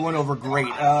that would have went over great.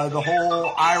 The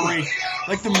whole Irish,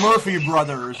 like the Murphy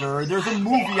Brothers, or there's a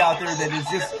movie out there that has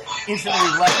just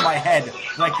instantly left my head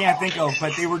that I can't think of.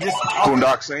 But they were just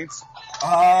Boondock Saints.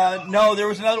 No, there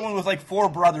was another one with like four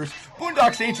brothers.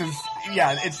 Boondock Saints is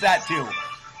it's that too.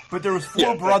 But there was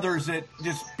four brothers that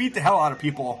just beat the hell out of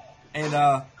people, and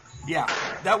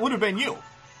that would have been you.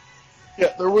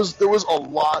 Yeah, there was a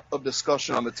lot of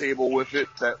discussion on the table with it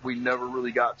that we never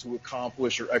really got to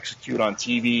accomplish or execute on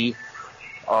TV.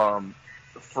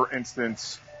 For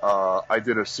instance, I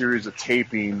did a series of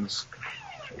tapings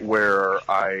where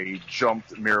I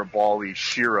jumped Mirabali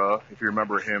Shira, if you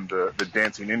remember him, the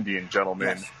dancing Indian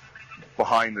gentleman, yes,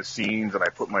 behind the scenes, and I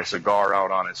put my cigar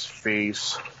out on his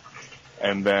face.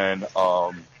 And then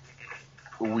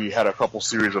we had a couple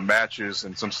series of matches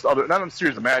and some other, not a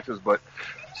series of matches, but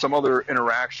some other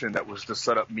interaction that was to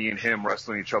set up me and him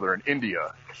wrestling each other in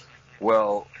India.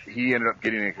 Well, he ended up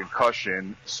getting a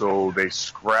concussion, so they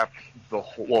scrapped the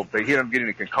whole, he ended up getting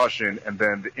a concussion, and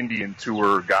then the Indian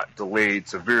tour got delayed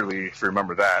severely, if you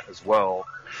remember that as well.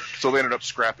 So they ended up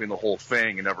scrapping the whole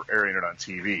thing and never airing it on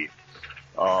TV.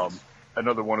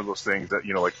 Another one of those things that,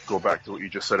 like go back to what you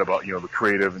just said about, the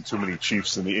creative and too many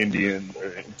chiefs in the Indian,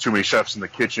 too many chefs in the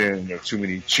kitchen, too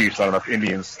many chiefs, not enough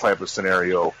Indians type of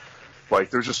scenario. Like,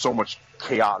 there's just so much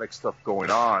chaotic stuff going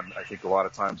on. I think a lot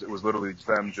of times it was literally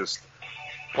them just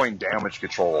playing damage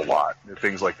control a lot, and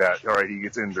things like that. All right, he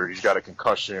gets injured, he's got a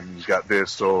concussion, he's got this,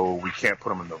 so we can't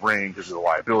put him in the ring because of the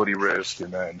liability risk.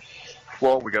 And then,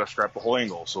 we got to scrap the whole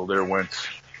angle. So there went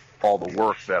all the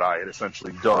work that I had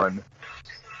essentially done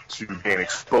to gain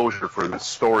exposure for this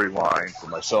storyline for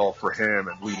myself, for him,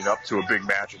 and leading up to a big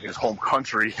match in his home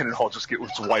country, and it all just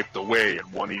gets wiped away in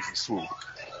one easy swoop.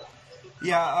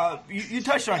 Yeah, you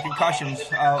touched on concussions.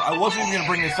 I wasn't even going to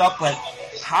bring this up, but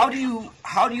how do you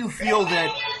feel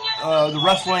that the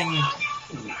wrestling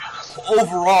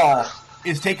overall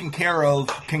is taking care of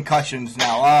concussions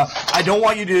now? I don't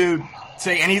want you to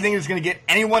say anything that's going to get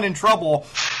anyone in trouble,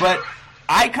 but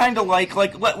I kind of like we're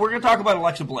going to talk about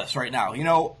Alexa Bliss right now. You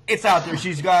know, it's out there.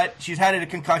 She's had a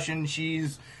concussion.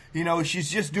 She's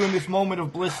just doing this moment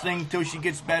of bliss thing till she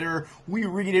gets better. We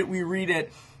read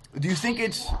it. Do you think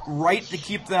it's right to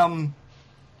keep them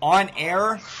on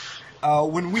air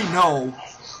when we know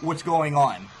what's going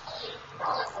on?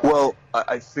 Well,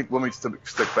 I think, let me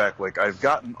stick back. Like, I've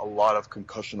gotten a lot of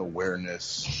concussion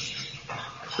awareness.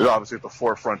 It's obviously at the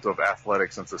forefront of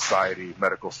athletics and society,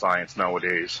 medical science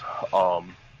nowadays.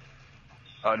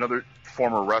 Another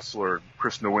former wrestler,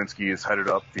 Chris Nowinski, has headed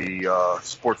up the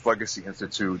Sports Legacy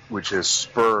Institute, which has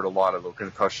spurred a lot of the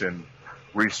concussion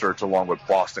research along with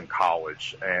Boston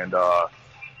College. And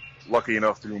lucky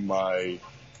enough, through my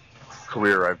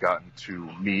career, I've gotten to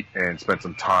meet and spend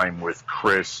some time with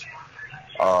Chris,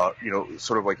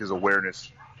 sort of like his awareness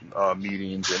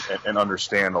meetings and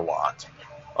understand a lot.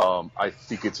 I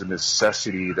think it's a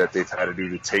necessity that they've had to do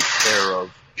to take care of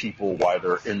people while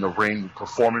they're in the ring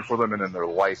performing for them and in their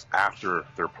life after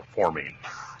they're performing.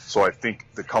 So I think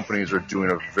the companies are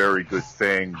doing a very good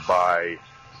thing by,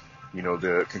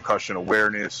 the concussion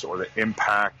awareness or the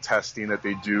impact testing that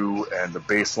they do and the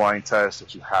baseline test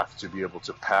that you have to be able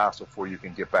to pass before you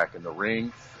can get back in the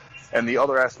ring. And the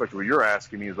other aspect of what you're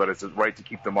asking me is that it's right to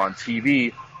keep them on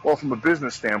TV. Well, from a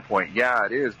business standpoint, yeah,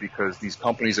 it is, because these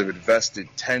companies have invested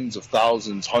tens of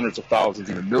thousands, hundreds of thousands,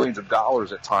 even millions of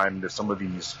dollars at times into some of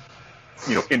these,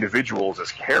 individuals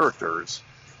as characters.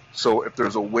 So if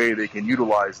there's a way they can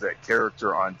utilize that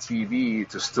character on TV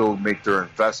to still make their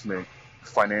investment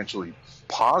financially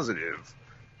positive,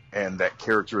 and that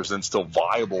character is then still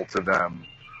viable to them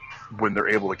when they're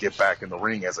able to get back in the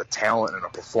ring as a talent and a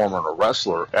performer and a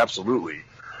wrestler, absolutely.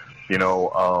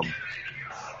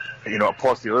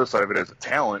 Plus the other side of it, as a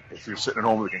talent, if you're sitting at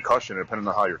home with a concussion, depending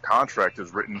on how your contract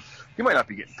is written, you might not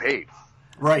be getting paid.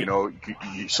 Right.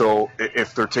 So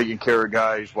if they're taking care of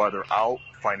guys while they're out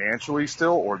financially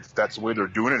still, or if that's the way they're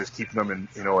doing it, is keeping them in,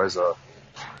 as a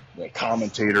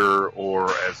commentator or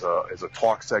as a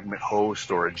talk segment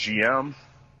host or a GM,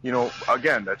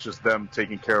 again, that's just them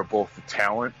taking care of both the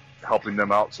talent, helping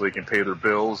them out so they can pay their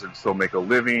bills and still make a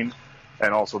living,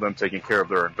 and also them taking care of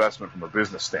their investment from a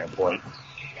business standpoint.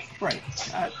 Right.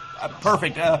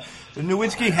 Perfect.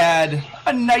 Nowinski had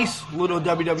a nice little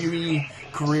WWE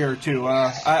career, too.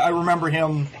 I remember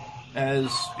him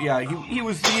as, he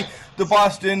was the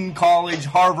Boston College,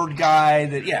 Harvard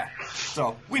guy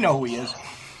so we know who he is.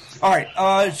 All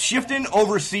right, shifting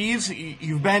overseas,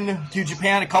 you've been to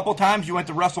Japan a couple times. You went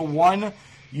to Wrestle One.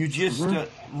 You just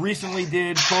recently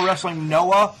did Pro Wrestling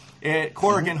Noah at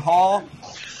Corrigan Hall.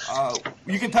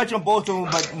 You can touch on both of them,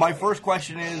 but my first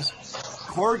question is,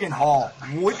 Corrigan Hall,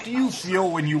 what do you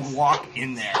feel when you walk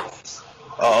in there?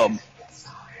 A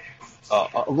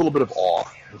little bit of awe.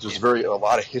 There's just a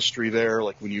lot of history there.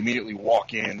 Like, when you immediately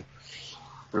walk in,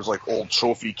 there's like old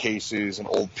trophy cases and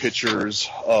old pictures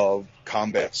of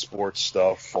combat sports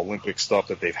stuff, Olympic stuff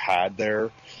that they've had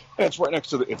there. And it's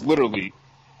it's literally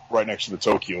right next to the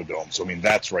Tokyo Dome. So,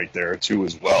 that's right there too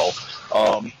as well.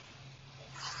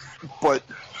 But,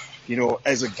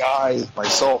 as a guy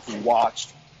myself who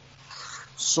watched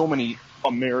so many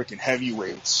American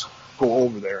heavyweights go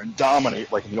over there and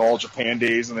dominate, like in the All Japan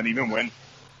days, and then even when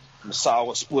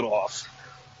Misawa split off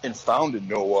and founded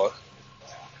Noah,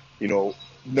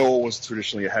 Noah was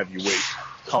traditionally a heavyweight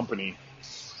company.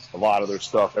 A lot of their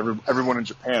stuff, everyone in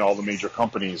Japan, all the major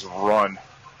companies run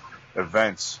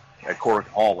events at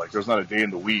Corrigan Hall. Like, there's not a day in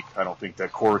the week, I don't think,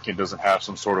 that Corrigan doesn't have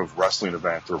some sort of wrestling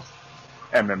event or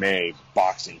MMA,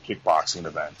 boxing, kickboxing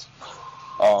event.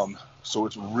 So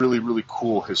it's really, really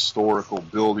cool historical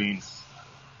building.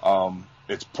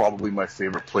 It's probably my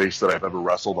favorite place that I've ever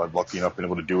wrestled. I've lucky enough been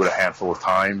able to do it a handful of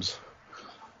times.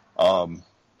 And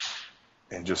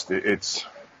just, it's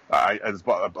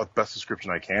the best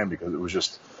description I can, because it was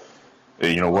just,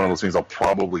 one of those things I'll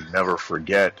probably never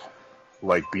forget,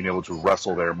 like being able to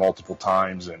wrestle there multiple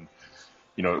times. And,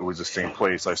 it was the same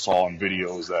place I saw in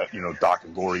videos that, Doc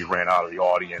and Glory ran out of the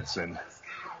audience, and,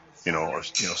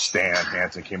 Stan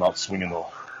Hansen came out swinging the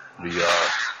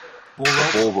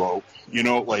bull rope,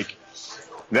 like,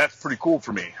 that's pretty cool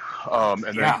for me. And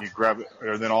then you grab it,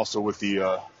 and then also with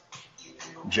the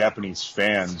Japanese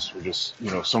fans are just,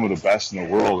 some of the best in the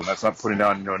world, and that's not putting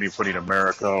down, anybody in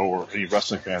America or any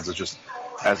wrestling fans. It's just,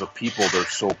 as a people, they're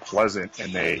so pleasant,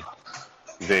 and they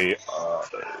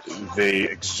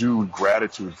exude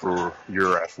gratitude for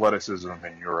your athleticism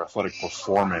and your athletic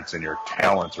performance and your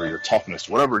talent or your toughness,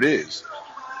 whatever it is.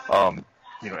 And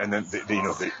then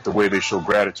the way they show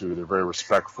gratitude, they're very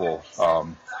respectful.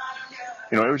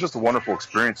 It was just a wonderful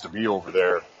experience to be over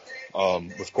there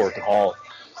with Corrigan Hall.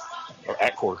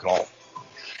 at Korakuen Hall.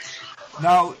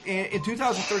 Now, in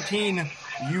 2013,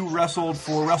 you wrestled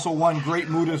for Wrestle One, Great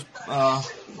Muda's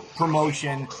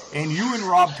promotion, and you and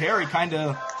Rob Terry kind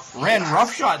of ran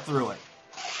roughshod through it.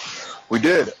 We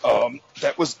did.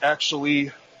 That was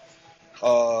actually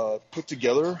put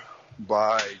together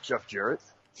by Jeff Jarrett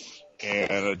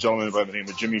and a gentleman by the name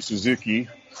of Jimmy Suzuki,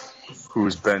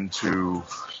 who's been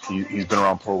he's been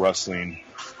around pro wrestling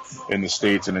in the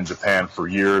States and in Japan for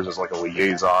years as like a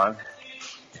liaison.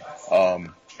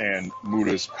 And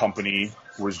Muda's company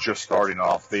was just starting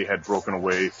off. They had broken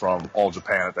away from All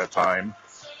Japan at that time.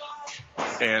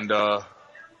 And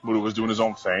Muda was doing his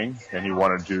own thing, and he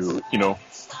wanted to,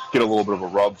 get a little bit of a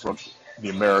rub from the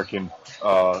American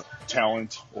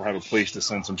talent, or have a place to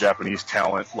send some Japanese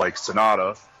talent like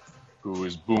Sonata, who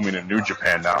is booming in New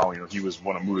Japan now. He was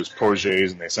one of Muda's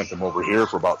proteges, and they sent him over here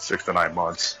for about 6 to 9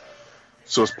 months.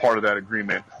 So as part of that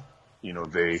agreement,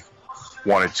 they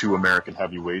wanted 2 American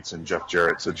heavyweights, and Jeff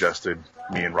Jarrett suggested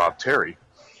me and Rob Terry.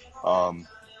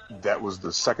 That was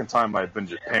the second time I'd been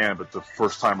to Japan, but the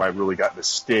first time I really got to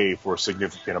stay for a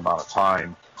significant amount of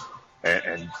time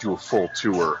and do a full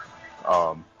tour.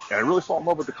 And I really fell in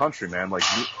love with the country, man. Like,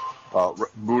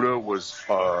 Muda was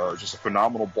just a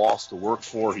phenomenal boss to work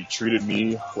for. He treated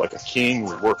me like a king.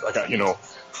 We worked. I got,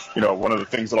 one of the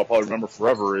things that I'll probably remember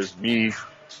forever is me,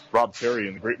 Rob Terry,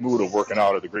 and the Great Muda working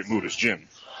out at the Great Muda's gym.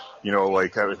 I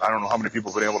don't know how many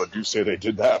people have been able to say they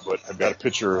did that, but I've got a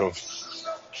picture of,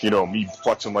 me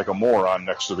flexing like a moron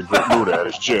next to the Great Muda at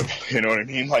his gym. You know what I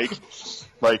mean? Like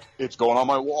it's going on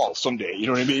my wall someday. You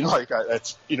know what I mean? Like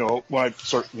that's, when I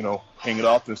start, hang it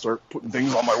up and start putting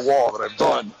things on my wall that I've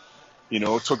done,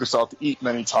 it took us out to eat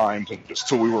many times and just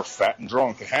till we were fat and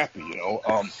drunk and happy,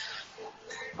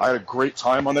 I had a great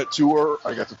time on that tour.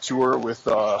 I got to tour with,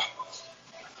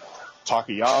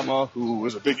 Takayama, who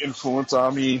was a big influence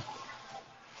on me,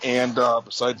 and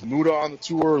besides Muda on the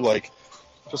tour,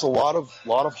 just a lot of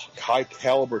high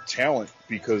caliber talent,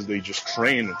 because they just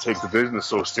train and take the business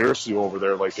so seriously over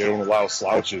there. Like, they don't allow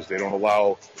slouches, they don't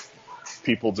allow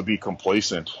people to be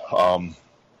complacent. So I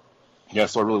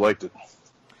really liked it.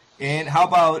 And how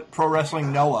about Pro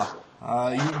Wrestling Noah?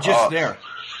 You just there?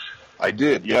 I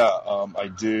did, yeah. I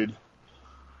did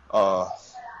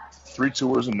 3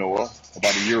 tours in Noah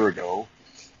about a year ago.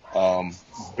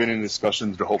 Been in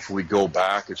discussions to hopefully go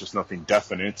back. It's just nothing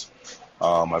definite.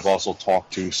 I've also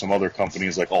talked to some other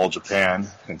companies like All Japan.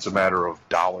 It's a matter of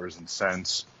dollars and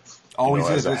cents. Always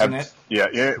is, isn't it? Yeah,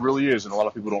 it really is. And a lot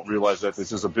of people don't realize that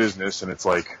this is a business. And it's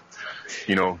like,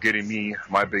 getting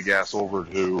my big ass over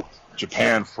to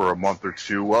Japan for a month or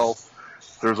 2. Well,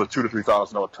 there's a $2,000 to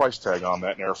 $3,000 price tag on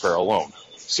that in airfare alone.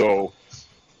 So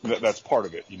that's part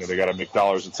of it. They got to make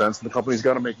dollars and cents, and the company's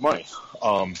got to make money.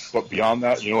 But beyond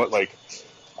that,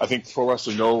 I think Pro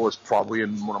Wrestling Noah was probably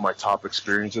in one of my top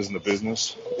experiences in the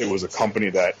business. It was a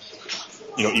company that,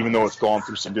 even though it's gone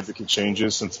through significant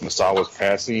changes since Misawa's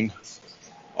passing,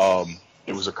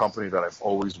 it was a company that I've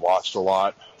always watched a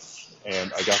lot,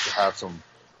 and I got to have some,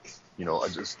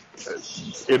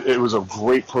 it was a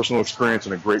great personal experience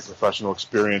and a great professional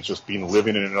experience, just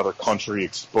living in another country,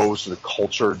 exposed to the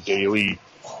culture daily,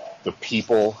 the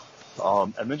people,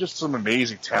 and then just some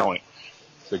amazing talent.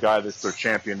 The guy that's their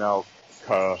champion now,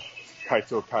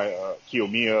 Kaito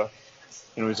Kiyomiya,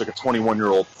 he's like a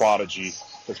 21-year-old prodigy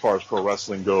as far as pro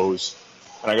wrestling goes.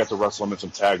 And I got to wrestle him in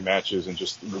some tag matches, and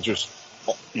just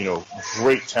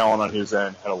great talent on his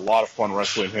end. Had a lot of fun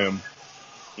wrestling him.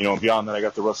 And beyond that, I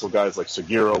got to wrestle guys like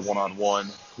Sugiura one-on-one,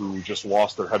 who just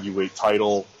lost their heavyweight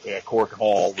title at Korakuen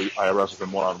Hall. I wrestled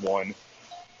him one-on-one.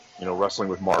 Wrestling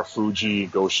with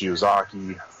Marufuji, Go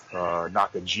Shiozaki,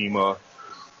 Nakajima.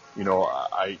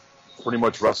 I pretty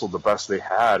much wrestled the best they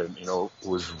had, and,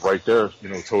 was right there,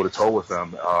 toe-to-toe with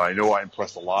them. I know I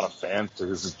impressed a lot of fans. To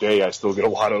this day, I still get a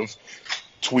lot of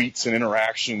tweets and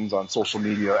interactions on social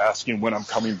media asking when I'm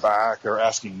coming back, or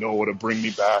asking Noah to bring me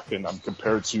back, and I'm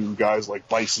compared to guys like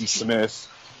Bison Smith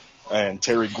and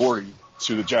Terry Gordy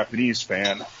to the Japanese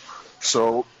fan.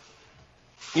 So,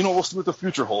 we'll see what the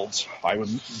future holds. I would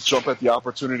jump at the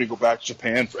opportunity to go back to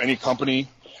Japan for any company,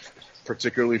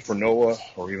 particularly for Noah,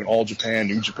 or even All Japan,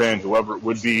 New Japan, whoever it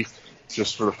would be,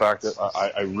 just for the fact that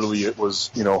I really was,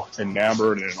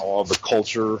 enamored in all of the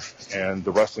culture and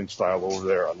the wrestling style over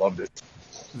there. I loved it.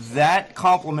 That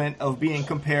compliment of being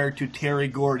compared to Terry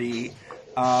Gordy,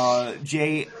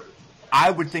 Jay, I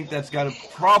would think that's got to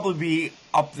probably be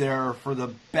up there for the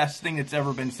best thing that's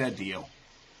ever been said to you.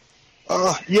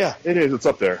 Yeah, it is. It's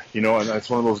up there, and it's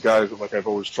one of those guys that I've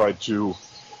always tried to.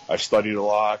 I studied a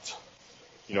lot.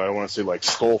 I don't want to say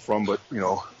stole from, but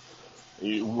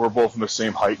we're both in the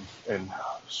same height and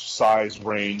size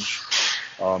range.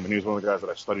 And he was one of the guys that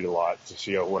I studied a lot to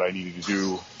see what I needed to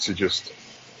do to just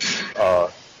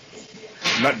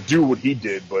not do what he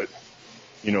did, but,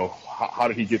 you know, how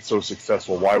did he get so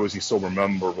successful? Why was he so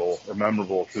memorable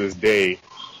to this day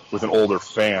with an older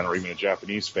fan or even a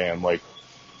Japanese fan? Like,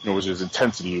 you know, it was his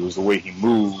intensity. It was the way he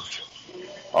moved.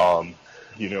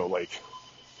 You know, like,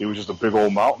 he was just a big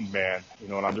old mountain man, you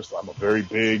know, and I'm a very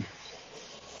big,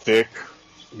 thick,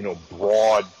 you know,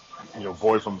 broad, you know,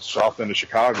 boy from the south end of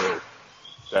Chicago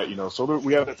that, you know, so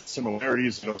we have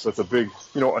similarities, you know, so it's a big,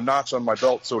 you know, a notch on my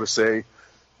belt, so to say,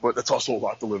 but that's also a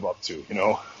lot to live up to, you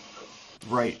know?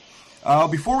 Right.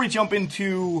 Before we jump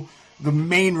into the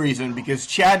main reason, because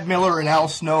Chad Miller and Al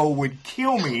Snow would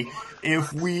kill me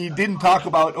if we didn't talk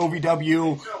about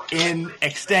OVW in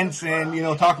extension, you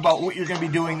know, talk about what you're going to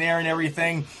be doing there and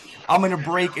everything. I'm going to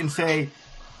break and say,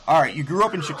 all right, you grew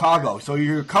up in Chicago, so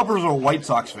your Cubs are a White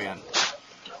Sox fan.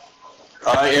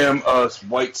 I am a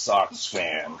White Sox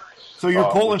fan. So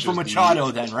you're pulling for Machado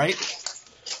then, right?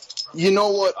 You know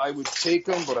what? I would take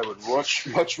him, but I would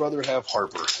much rather have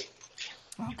Harper.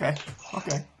 Okay.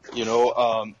 You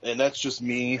know, and that's just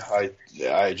me. I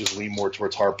just lean more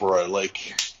towards Harper. I like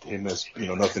him as, you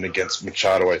know, nothing against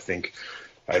Machado. I think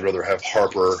I'd rather have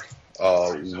Harper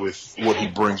with what he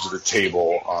brings to the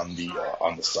table on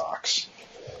the Sox.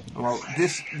 Well,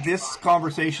 this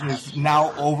conversation is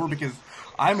now over because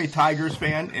I'm a Tigers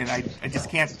fan, and I just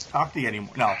can't talk to you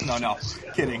anymore. No,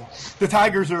 kidding. The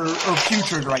Tigers are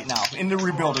putrid right now in the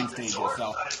rebuilding stages.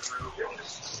 So,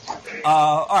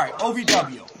 all right,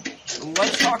 OVW.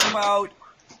 Let's talk about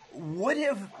what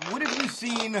have you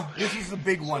seen? This is the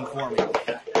big one for me.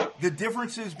 The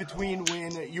differences between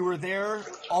when you were there,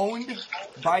 owned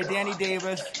by Danny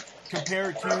Davis,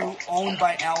 compared to owned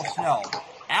by Al Snow.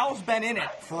 Al's been in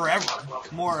it forever,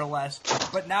 more or less,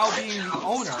 but now being the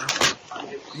owner,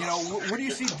 you know, what do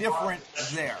you see different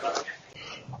there?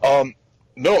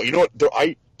 No, you know what?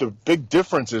 The big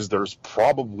difference is there's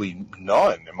probably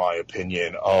none, in my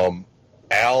opinion.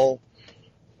 Al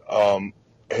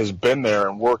has been there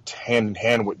and worked hand in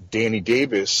hand with Danny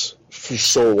Davis for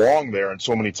so long there and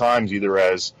so many times, either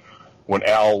as when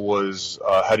Al was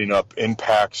heading up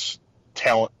Impact's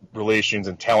talent relations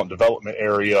and talent development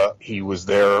area, he was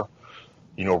there,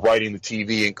 you know, writing the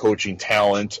TV and coaching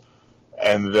talent,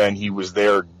 and then he was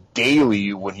there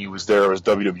daily when he was there as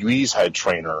WWE's head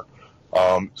trainer.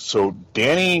 So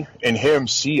Danny and him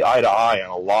see eye to eye on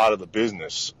a lot of the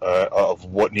business of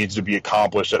what needs to be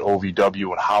accomplished at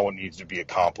OVW and how it needs to be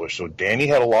accomplished. So Danny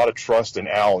had a lot of trust in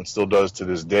Al and still does to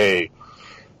this day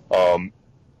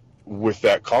with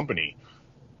that company.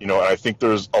 You know, and I think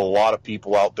there's a lot of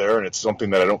people out there, and it's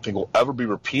something that I don't think will ever be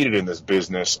repeated in this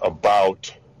business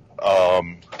about how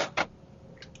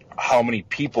many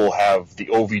people have the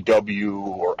OVW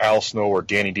or Al Snow or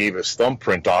Danny Davis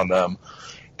thumbprint on them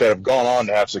that have gone on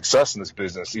to have success in this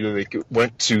business. Either they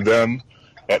went to them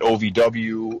at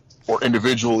OVW or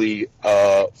individually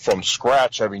from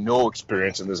scratch, having no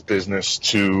experience in this business,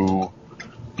 to,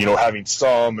 you know, having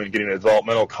some and getting a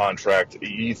developmental contract.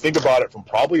 You think about it from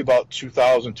probably about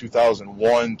 2000,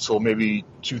 2001 till maybe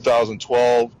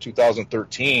 2012,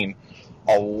 2013,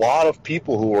 a lot of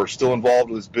people who are still involved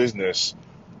with this business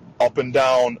up and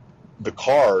down the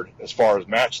card as far as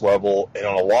match level and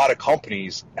on a lot of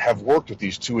companies have worked with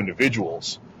these two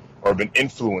individuals or have been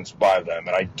influenced by them.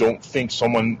 And I don't think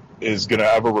someone is going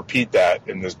to ever repeat that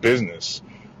in this business.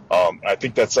 I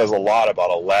think that says a lot about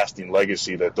a lasting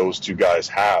legacy that those two guys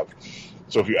have.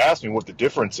 So if you ask me what the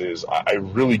difference is, I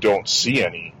really don't see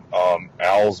any.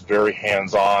 Al's very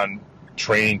hands-on,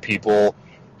 training people,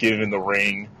 getting in the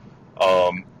ring,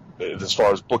 as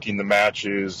far as booking the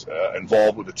matches,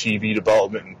 involved with the TV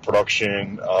development and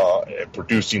production, and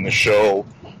producing the show.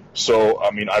 So,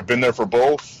 I mean, I've been there for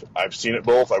both. I've seen it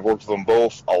both. I've worked with them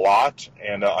both a lot.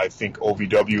 And I think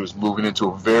OVW is moving into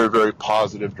a very, very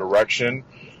positive direction.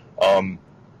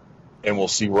 And we'll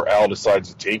see where Al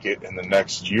decides to take it in the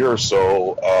next year or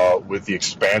so, with the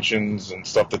expansions and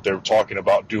stuff that they're talking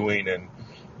about doing, and,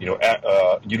 you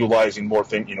know, utilizing more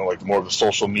things, you know, like more of the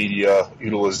social media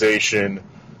utilization,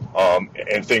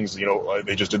 and things. You know,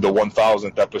 they just did the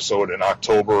 1000th episode in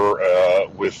October,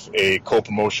 with a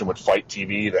co-promotion with Fight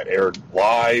TV that aired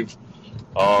live.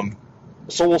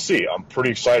 So we'll see. I'm pretty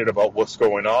excited about what's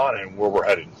going on and where we're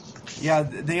headed. Yeah,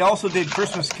 they also did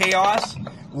Christmas Chaos,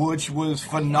 which was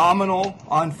phenomenal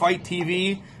on Fight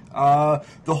TV.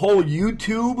 The whole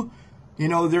YouTube, you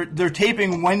know, they're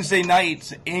taping Wednesday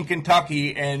nights in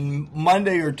Kentucky, and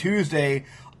Monday or Tuesday,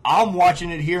 I'm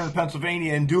watching it here in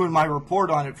Pennsylvania and doing my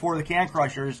report on it for the Can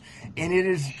Crushers, and it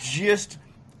is just,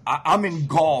 I'm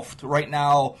engulfed right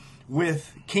now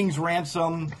with King's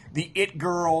Ransom, the It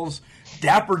Girls,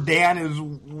 Dapper Dan is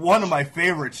one of my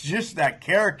favorites. Just that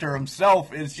character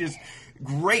himself is just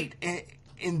great.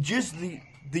 And just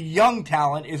the young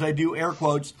talent, as I do air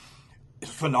quotes, is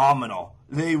phenomenal.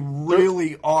 They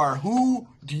really are. Who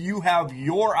do you have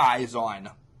your eyes on?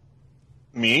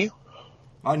 Me?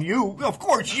 On you? Of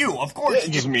course you. Of course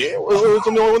Just me. It's the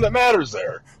only one that matters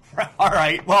there. All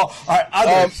right. Well, all right,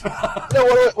 others.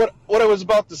 What I was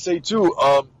about to say, too,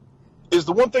 is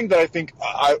the one thing that I think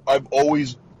I've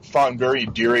always found very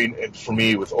endearing and for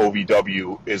me with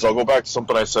OVW is I'll go back to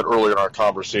something I said earlier in our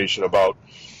conversation about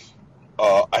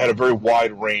I had a very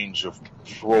wide range of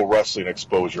pro wrestling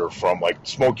exposure from like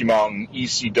Smoky Mountain,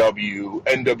 ECW,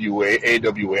 NWA,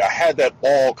 AWA. I had that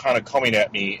all kind of coming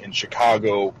at me in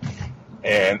Chicago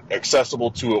and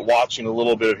accessible to it, watching a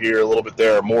little bit of here, a little bit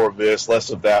there, more of this, less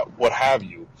of that, what have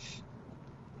you.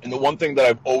 And the one thing that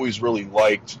I've always really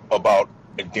liked about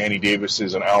Danny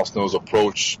Davis's and Al Snow's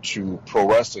approach to pro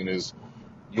wrestling is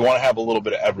you want to have a little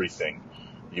bit of everything.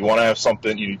 You want to have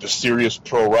something, you need the serious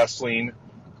pro wrestling,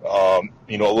 a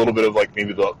little bit of like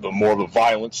maybe the more of the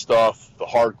violent stuff, the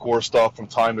hardcore stuff from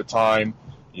time to time,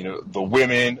 the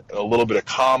women, a little bit of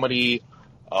comedy,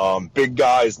 big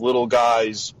guys, little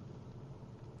guys.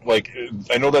 Like,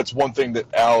 I know that's one thing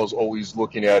that Al is always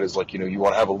looking at is like, you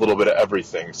want to have a little bit of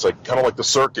everything. It's like kind of like the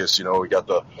circus, we got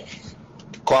the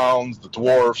clowns, the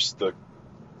dwarfs, the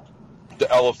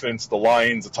elephants, the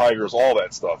lions, the tigers, all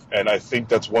that stuff. And I think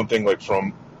that's one thing, like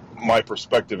from my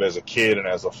perspective as a kid and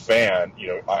as a fan,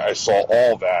 I saw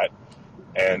all that,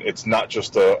 and it's not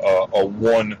just a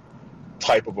one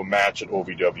type of a match at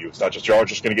OVW. It's not just you're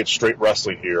just going to get straight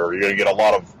wrestling here, or you're going to get a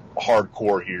lot of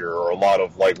hardcore here, or a lot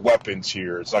of like weapons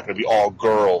here. It's not going to be all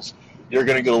girls. You're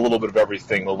going to get a little bit of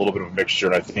everything, a little bit of a mixture,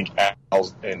 and I think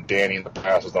Al and Danny in the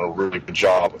past has done a really good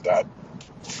job with that.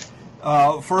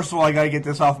 First of all, I got to get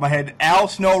this off my head. Al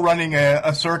Snow running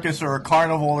a circus or a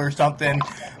carnival or something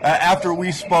after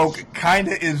we spoke kind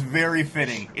of is very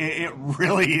fitting. It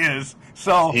really is.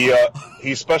 So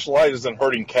he specializes in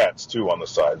herding cats too on the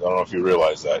side. I don't know if you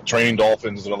realize that. Training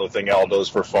dolphins is another thing Al does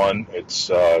for fun. It's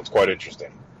quite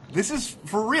interesting. This is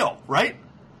for real, right?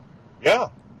 Yeah.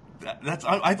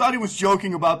 I thought he was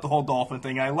joking about the whole dolphin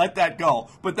thing. I let that go,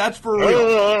 but that's for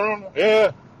real.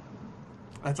 Yeah.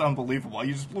 That's unbelievable.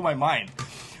 You just blew my mind.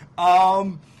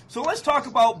 So let's talk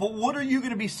about, but what are you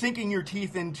going to be sinking your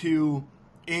teeth into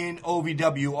in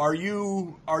OVW?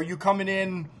 Are you coming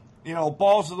in,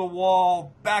 balls to the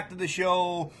wall, back to the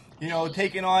show,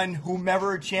 taking on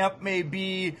whomever champ may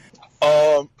be?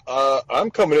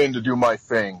 I'm coming in to do my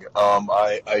thing.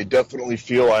 I definitely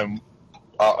feel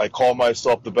I call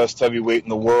myself the best heavyweight in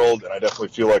the world, and I definitely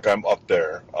feel like I'm up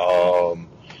there.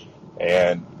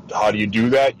 And how do you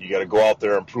do that? You got to go out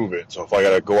there and prove it. So if I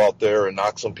got to go out there and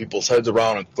knock some people's heads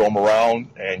around and throw them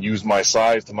around and use my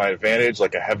size to my advantage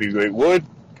like a heavyweight would,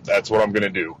 that's what I'm going to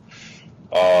do.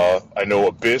 I know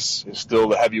Abyss is still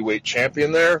the heavyweight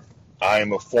champion there. I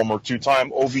am a former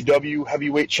 2-time OVW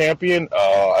heavyweight champion.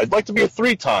 I'd like to be a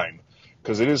 3-time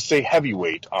because it is, say,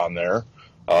 heavyweight on there.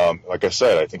 Like I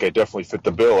said, I think I definitely fit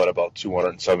the bill at about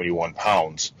 271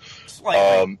 pounds.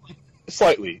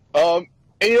 Slightly. And,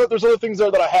 there's other things there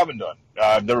that I haven't done.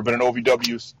 I've never been an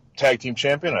OVW tag team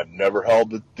champion. I've never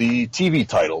held the TV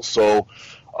title. So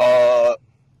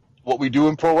what we do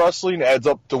in pro wrestling adds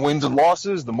up to wins and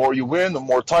losses. The more you win, the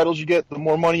more titles you get, the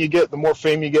more money you get, the more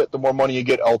fame you get, the more money you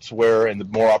get elsewhere, and the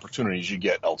more opportunities you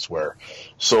get elsewhere.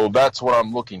 So that's what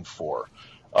I'm looking for.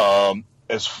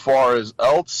 As far as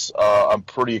else, I'm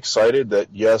pretty excited that,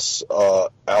 yes,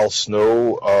 Al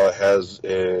Snow has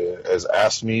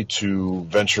asked me to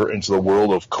venture into the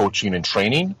world of coaching and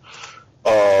training.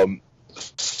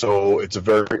 So it's a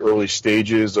very early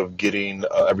stages of getting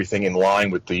everything in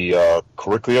line with the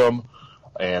curriculum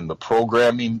and the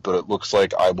programming, but it looks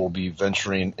like I will be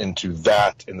venturing into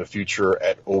that in the future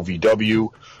at OVW.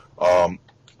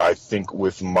 I think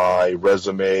with my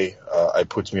resume, it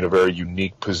puts me in a very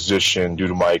unique position due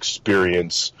to my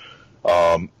experience.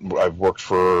 I've worked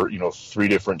for 3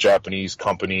 different Japanese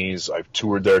companies. I've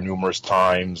toured there numerous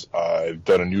times. I've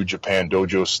done a New Japan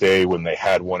dojo stay when they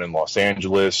had one in Los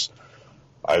Angeles.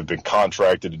 I've been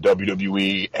contracted to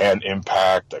WWE and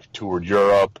Impact. I've toured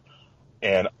Europe.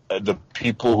 And the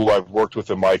people who I've worked with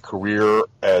in my career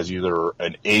as either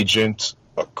an agent,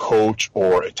 a coach,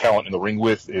 or a talent in the ring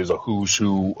with is a who's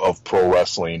who of pro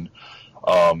wrestling.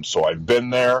 So I've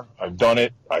been there. I've done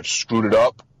it. I've screwed it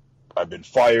up. I've been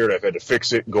fired. I've had to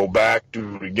fix it, go back,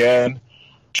 do it again.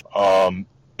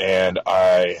 And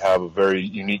I have a very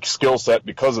unique skill set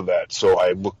because of that. So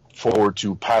I look forward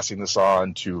to passing this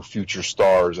on to future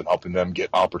stars and helping them get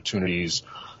opportunities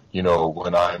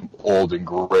when I'm old and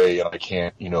gray and I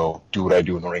can't, do what I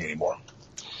do in the ring anymore.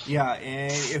 Yeah,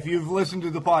 and if you've listened to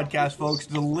the podcast, folks,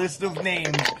 the list of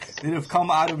names that have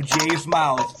come out of Jay's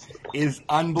mouth is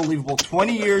unbelievable.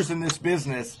 20 years in this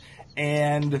business,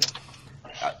 and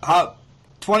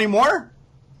 20 more?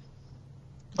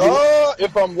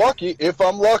 If I'm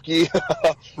lucky,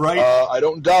 Right. I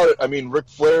don't doubt it. I mean, Ric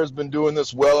Flair's been doing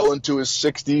this well into his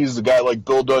 60s. A guy like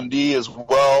Bill Dundee as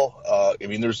well.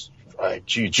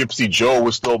 Gypsy Joe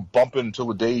was still bumping until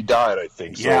the day he died, I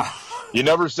think. So Yeah. you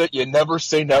never say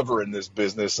never in this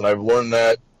business, and I've learned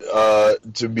that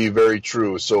to be very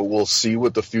true. So we'll see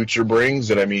what the future brings.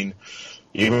 And I mean,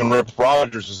 even Rip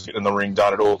Rogers is in the ring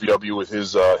down at OVW with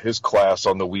his class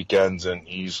on the weekends, and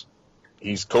he's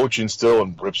coaching still,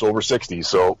 and Rip's over 60.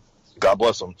 So God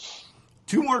bless him.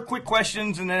 2 more quick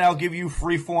questions, and then I'll give you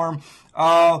free form.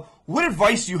 What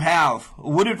advice do you have?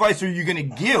 What advice are you going to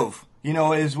give,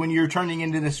 as when you're turning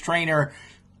into this trainer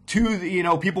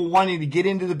to, people wanting to get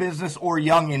into the business or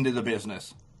young into the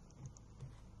business?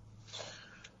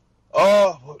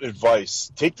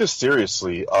 Advice. Take this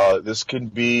seriously. This can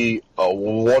be a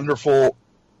wonderful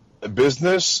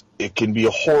business. It can be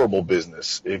a horrible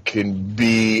business. It can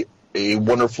be a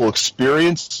wonderful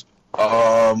experience,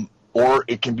 or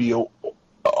it can be a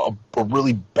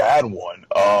really bad one.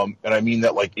 And I mean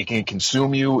that, like, it can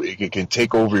consume you. It can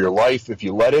take over your life if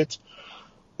you let it.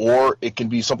 Or it can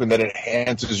be something that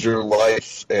enhances your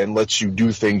life and lets you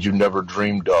do things you never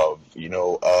dreamed of.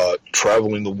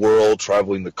 Traveling the world,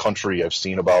 traveling the country. I've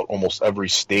seen about almost every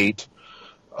state,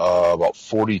 about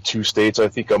 42 states I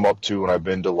think I'm up to, and I've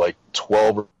been to like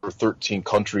 12 or 13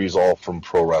 countries, all from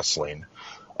pro wrestling.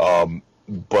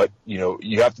 But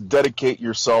you have to dedicate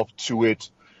yourself to it.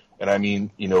 And I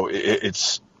mean,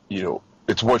 it's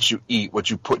what you eat, what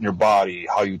you put in your body,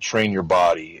 how you train your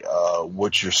body,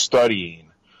 what you're studying.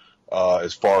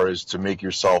 As far as to make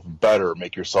yourself better,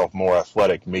 make yourself more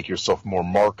athletic, make yourself more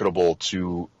marketable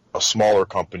to a smaller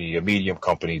company, a medium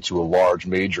company, to a large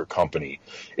major company.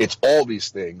 It's all these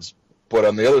things. But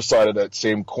on the other side of that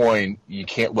same coin, you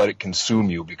can't let it consume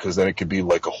you, because then it could be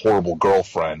like a horrible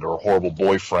girlfriend or a horrible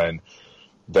boyfriend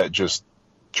that just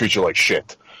treats you like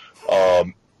shit.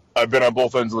 I've been on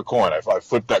both ends of the coin. I've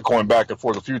flipped that coin back and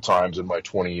forth a few times in my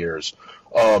 20 years.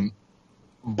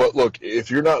 But look, if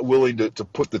you're not willing to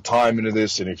put the time into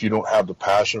this, and if you don't have the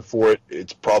passion for it,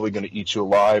 it's probably going to eat you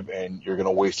alive, and you're going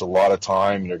to waste a lot of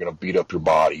time, and you're going to beat up your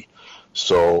body.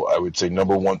 So I would say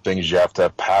number one thing is you have to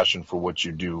have passion for what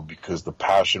you do, because the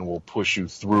passion will push you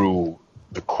through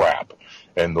the crap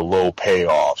and the low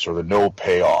payoffs or the no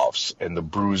payoffs and the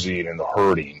bruising and the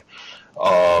hurting.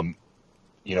 And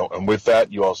with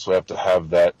that, you also have to have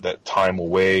that time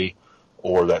away,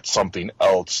 or that something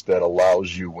else that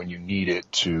allows you, when you need it,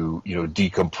 to,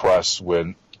 decompress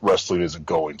when wrestling isn't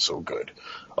going so good.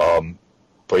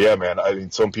 But yeah, man, I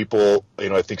mean, some people,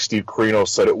 I think Steve Corino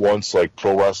said it once, like,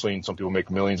 pro wrestling, some people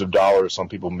make millions of dollars, some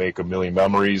people make a million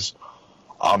memories.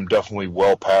 I'm definitely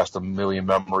well past a million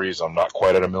memories. I'm not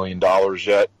quite at $1 million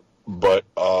yet, but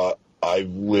I've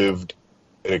lived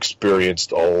and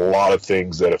experienced a lot of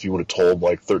things that if you would have told,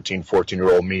 like, 13,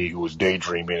 14-year-old me who was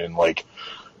daydreaming and, like,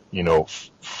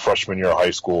 freshman year of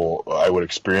high school, I would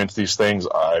experience these things,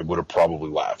 I would have probably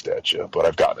laughed at you. But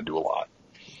I've gotten to do a lot.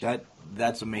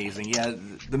 That's amazing. Yeah,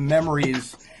 the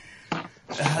memories.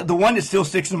 The one that still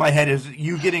sticks in my head is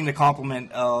you getting the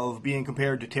compliment of being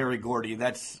compared to Terry Gordy.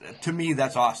 To me,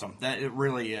 that's awesome. That it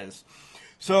really is.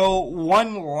 So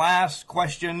one last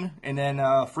question, and then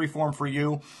freeform for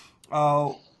you.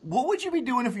 What would you be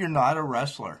doing if you're not a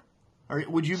wrestler? Or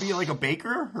would you be like a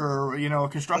baker or, a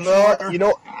construction worker?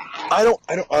 I don't,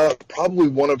 probably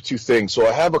one of two things. So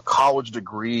I have a college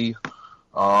degree.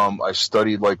 I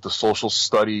studied like the social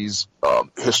studies,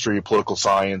 history, political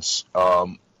science.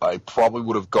 I probably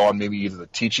would have gone maybe either the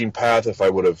teaching path if I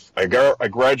would have, I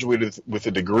graduated with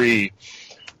a degree,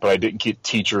 but I didn't get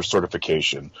teacher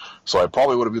certification. So I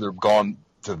probably would have either gone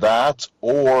to that,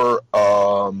 or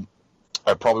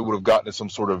I probably would have gotten to some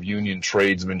sort of union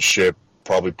tradesmanship,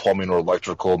 probably plumbing or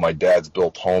electrical. My dad's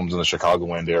built homes in the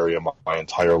Chicagoland area my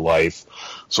entire life.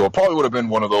 So it probably would have been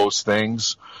one of those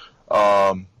things.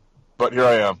 But here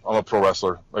I am. I'm a pro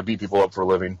wrestler. I beat people up for a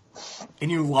living. And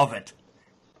you love it.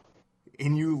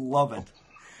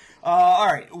 All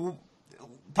right.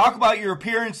 Talk about your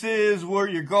appearances, where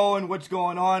you're going, what's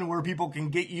going on, where people can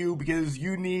get you, because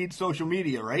you need social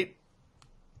media, right?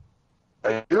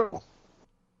 I do.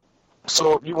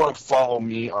 So if you want to follow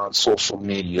me on social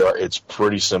media, it's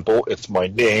pretty simple. It's my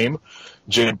name,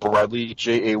 Jay Bradley,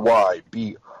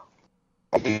 JAYBLEYPW.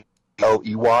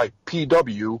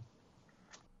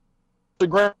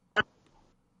 Instagram.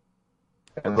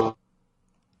 And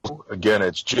again,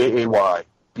 it's JAYBRADLEYPW.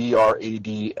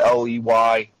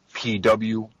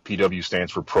 PW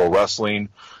stands for Pro Wrestling.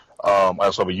 I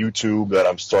also have a YouTube that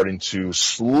I'm starting to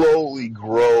slowly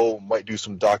grow. Might do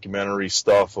some documentary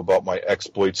stuff about my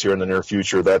exploits here in the near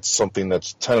future. That's something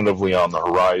that's tentatively on the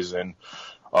horizon.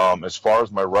 As far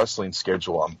as my wrestling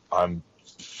schedule, I'm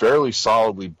fairly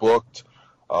solidly booked.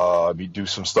 I'll do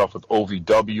some stuff with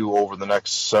OVW over the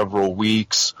next several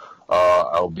weeks.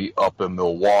 I'll be up in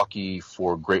Milwaukee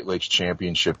for Great Lakes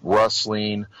Championship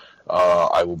Wrestling.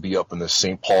 I will be up in the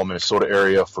St. Paul, Minnesota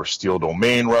area for Steel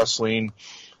Domain Wrestling.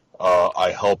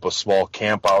 I help a small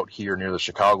camp out here near the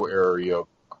Chicago area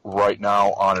right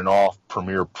now, on and off,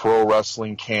 Premier Pro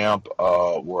Wrestling Camp,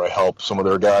 where I help some of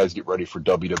their guys get ready for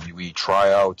WWE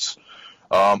tryouts.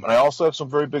 And I also have some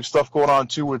very big stuff going on,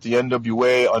 too, with the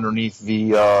NWA underneath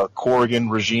the Corrigan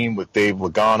regime with Dave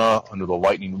Lagana under the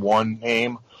Lightning One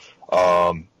name.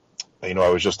 I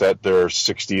was just at their the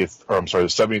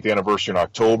 70th anniversary in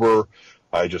October.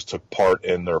 I just took part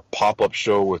in their pop-up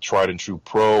show with Tried and True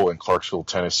Pro in Clarksville,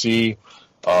 Tennessee,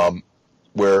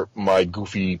 where my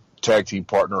goofy tag team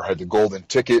partner had the golden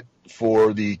ticket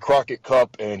for the Crockett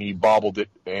Cup, and he bobbled it,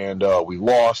 and we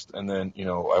lost. And then,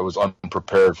 I was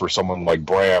unprepared for someone like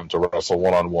Bram to wrestle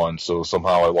one-on-one, so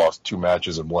somehow I lost 2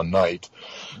 matches in one night.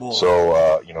 Boy.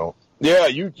 So,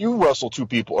 you wrestle 2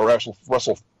 people, or actually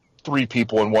wrestle 3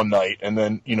 people in one night, and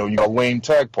then, you got a lame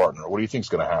tag partner. What do you think's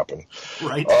going to happen?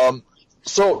 Right.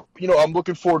 So, I'm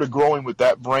looking forward to growing with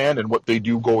that brand and what they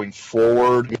do going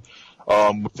forward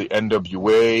with the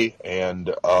NWA,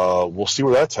 and we'll see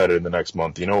where that's headed in the next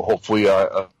month. Hopefully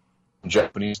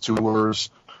Japanese tours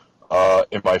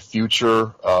in my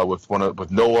future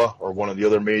with Noah or one of the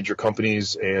other major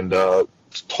companies, and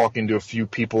talking to a few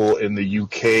people in the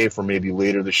UK for maybe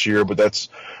later this year. But that's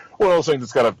one of those things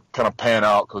that's got to kind of pan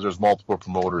out because there's multiple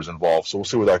promoters involved. So we'll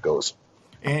see where that goes.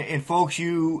 And folks,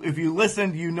 if you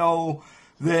listened, you know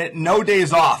that no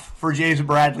days off for Jason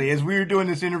Bradley. As we were doing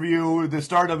this interview, the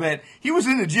start of it, he was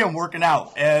in the gym working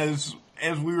out as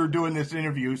we were doing this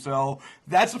interview. So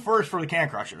that's the first for the Can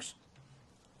Crushers.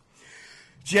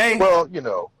 Jay? Well,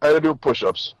 I had to do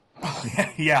push-ups.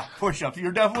 Yeah, push-ups.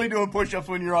 You're definitely doing push-ups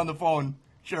when you're on the phone.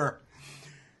 Sure.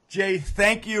 Jay,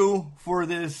 thank you for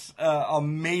this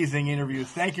amazing interview.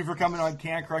 Thank you for coming on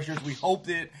Can Crushers. We hope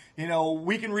that,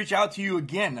 we can reach out to you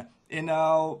again in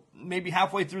maybe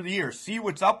halfway through the year. See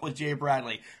what's up with Jay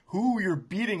Bradley, who you're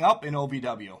beating up in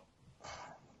OVW.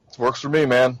 It works for me,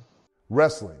 man.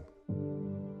 Wrestling.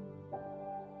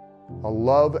 A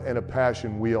love and a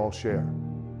passion we all share.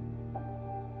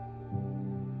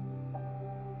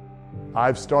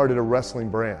 I've started a wrestling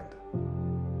brand.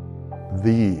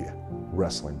 The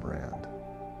wrestling brand.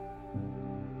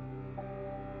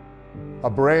 A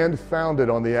brand founded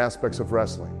on the aspects of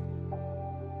wrestling.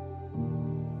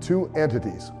 2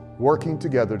 entities working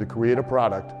together to create a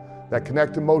product that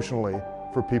connect emotionally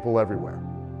for people everywhere.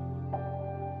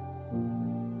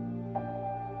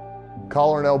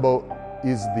 Collar and Elbow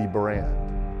is the brand.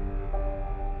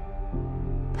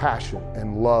 Passion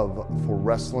and love for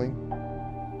wrestling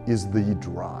is the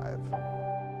drive.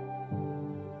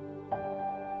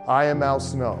 I am Al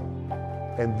Snow,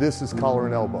 and this is Collar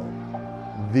and Elbow,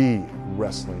 the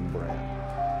wrestling brand.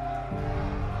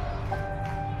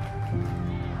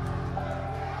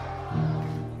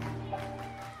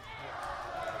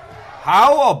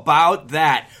 How about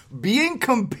that? Being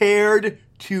compared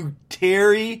to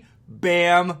Terry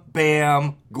Bam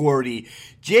Bam Gordy.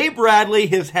 Jay Bradley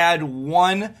has had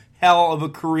one hell of a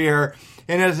career,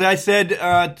 and as I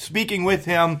said, speaking with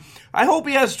him, I hope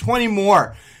he has 20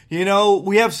 more.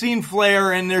 We have seen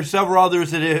Flair, and there's several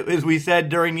others that, as we said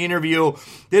during the interview,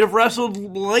 that have wrestled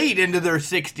late into their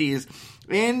 60s.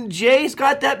 And Jay's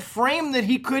got that frame that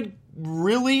he could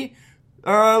really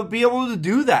be able to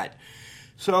do that.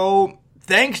 So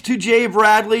thanks to Jay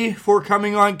Bradley for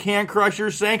coming on Can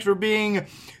Crushers. Thanks for being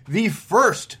the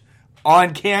first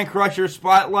on Can Crusher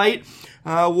Spotlight.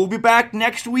 We'll be back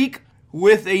next week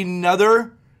with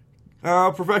another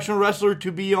professional wrestler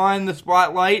to be on the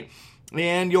Spotlight.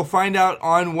 And you'll find out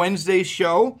on Wednesday's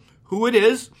show who it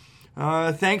is.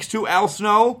 Thanks to Al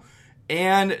Snow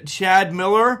and Chad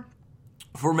Miller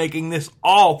for making this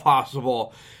all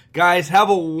possible. Guys, have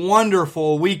a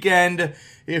wonderful weekend.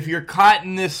 If you're caught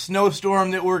in this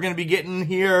snowstorm that we're going to be getting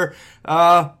here,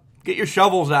 get your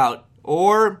shovels out.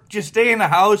 Or just stay in the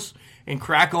house and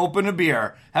crack open a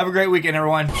beer. Have a great weekend,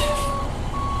 everyone.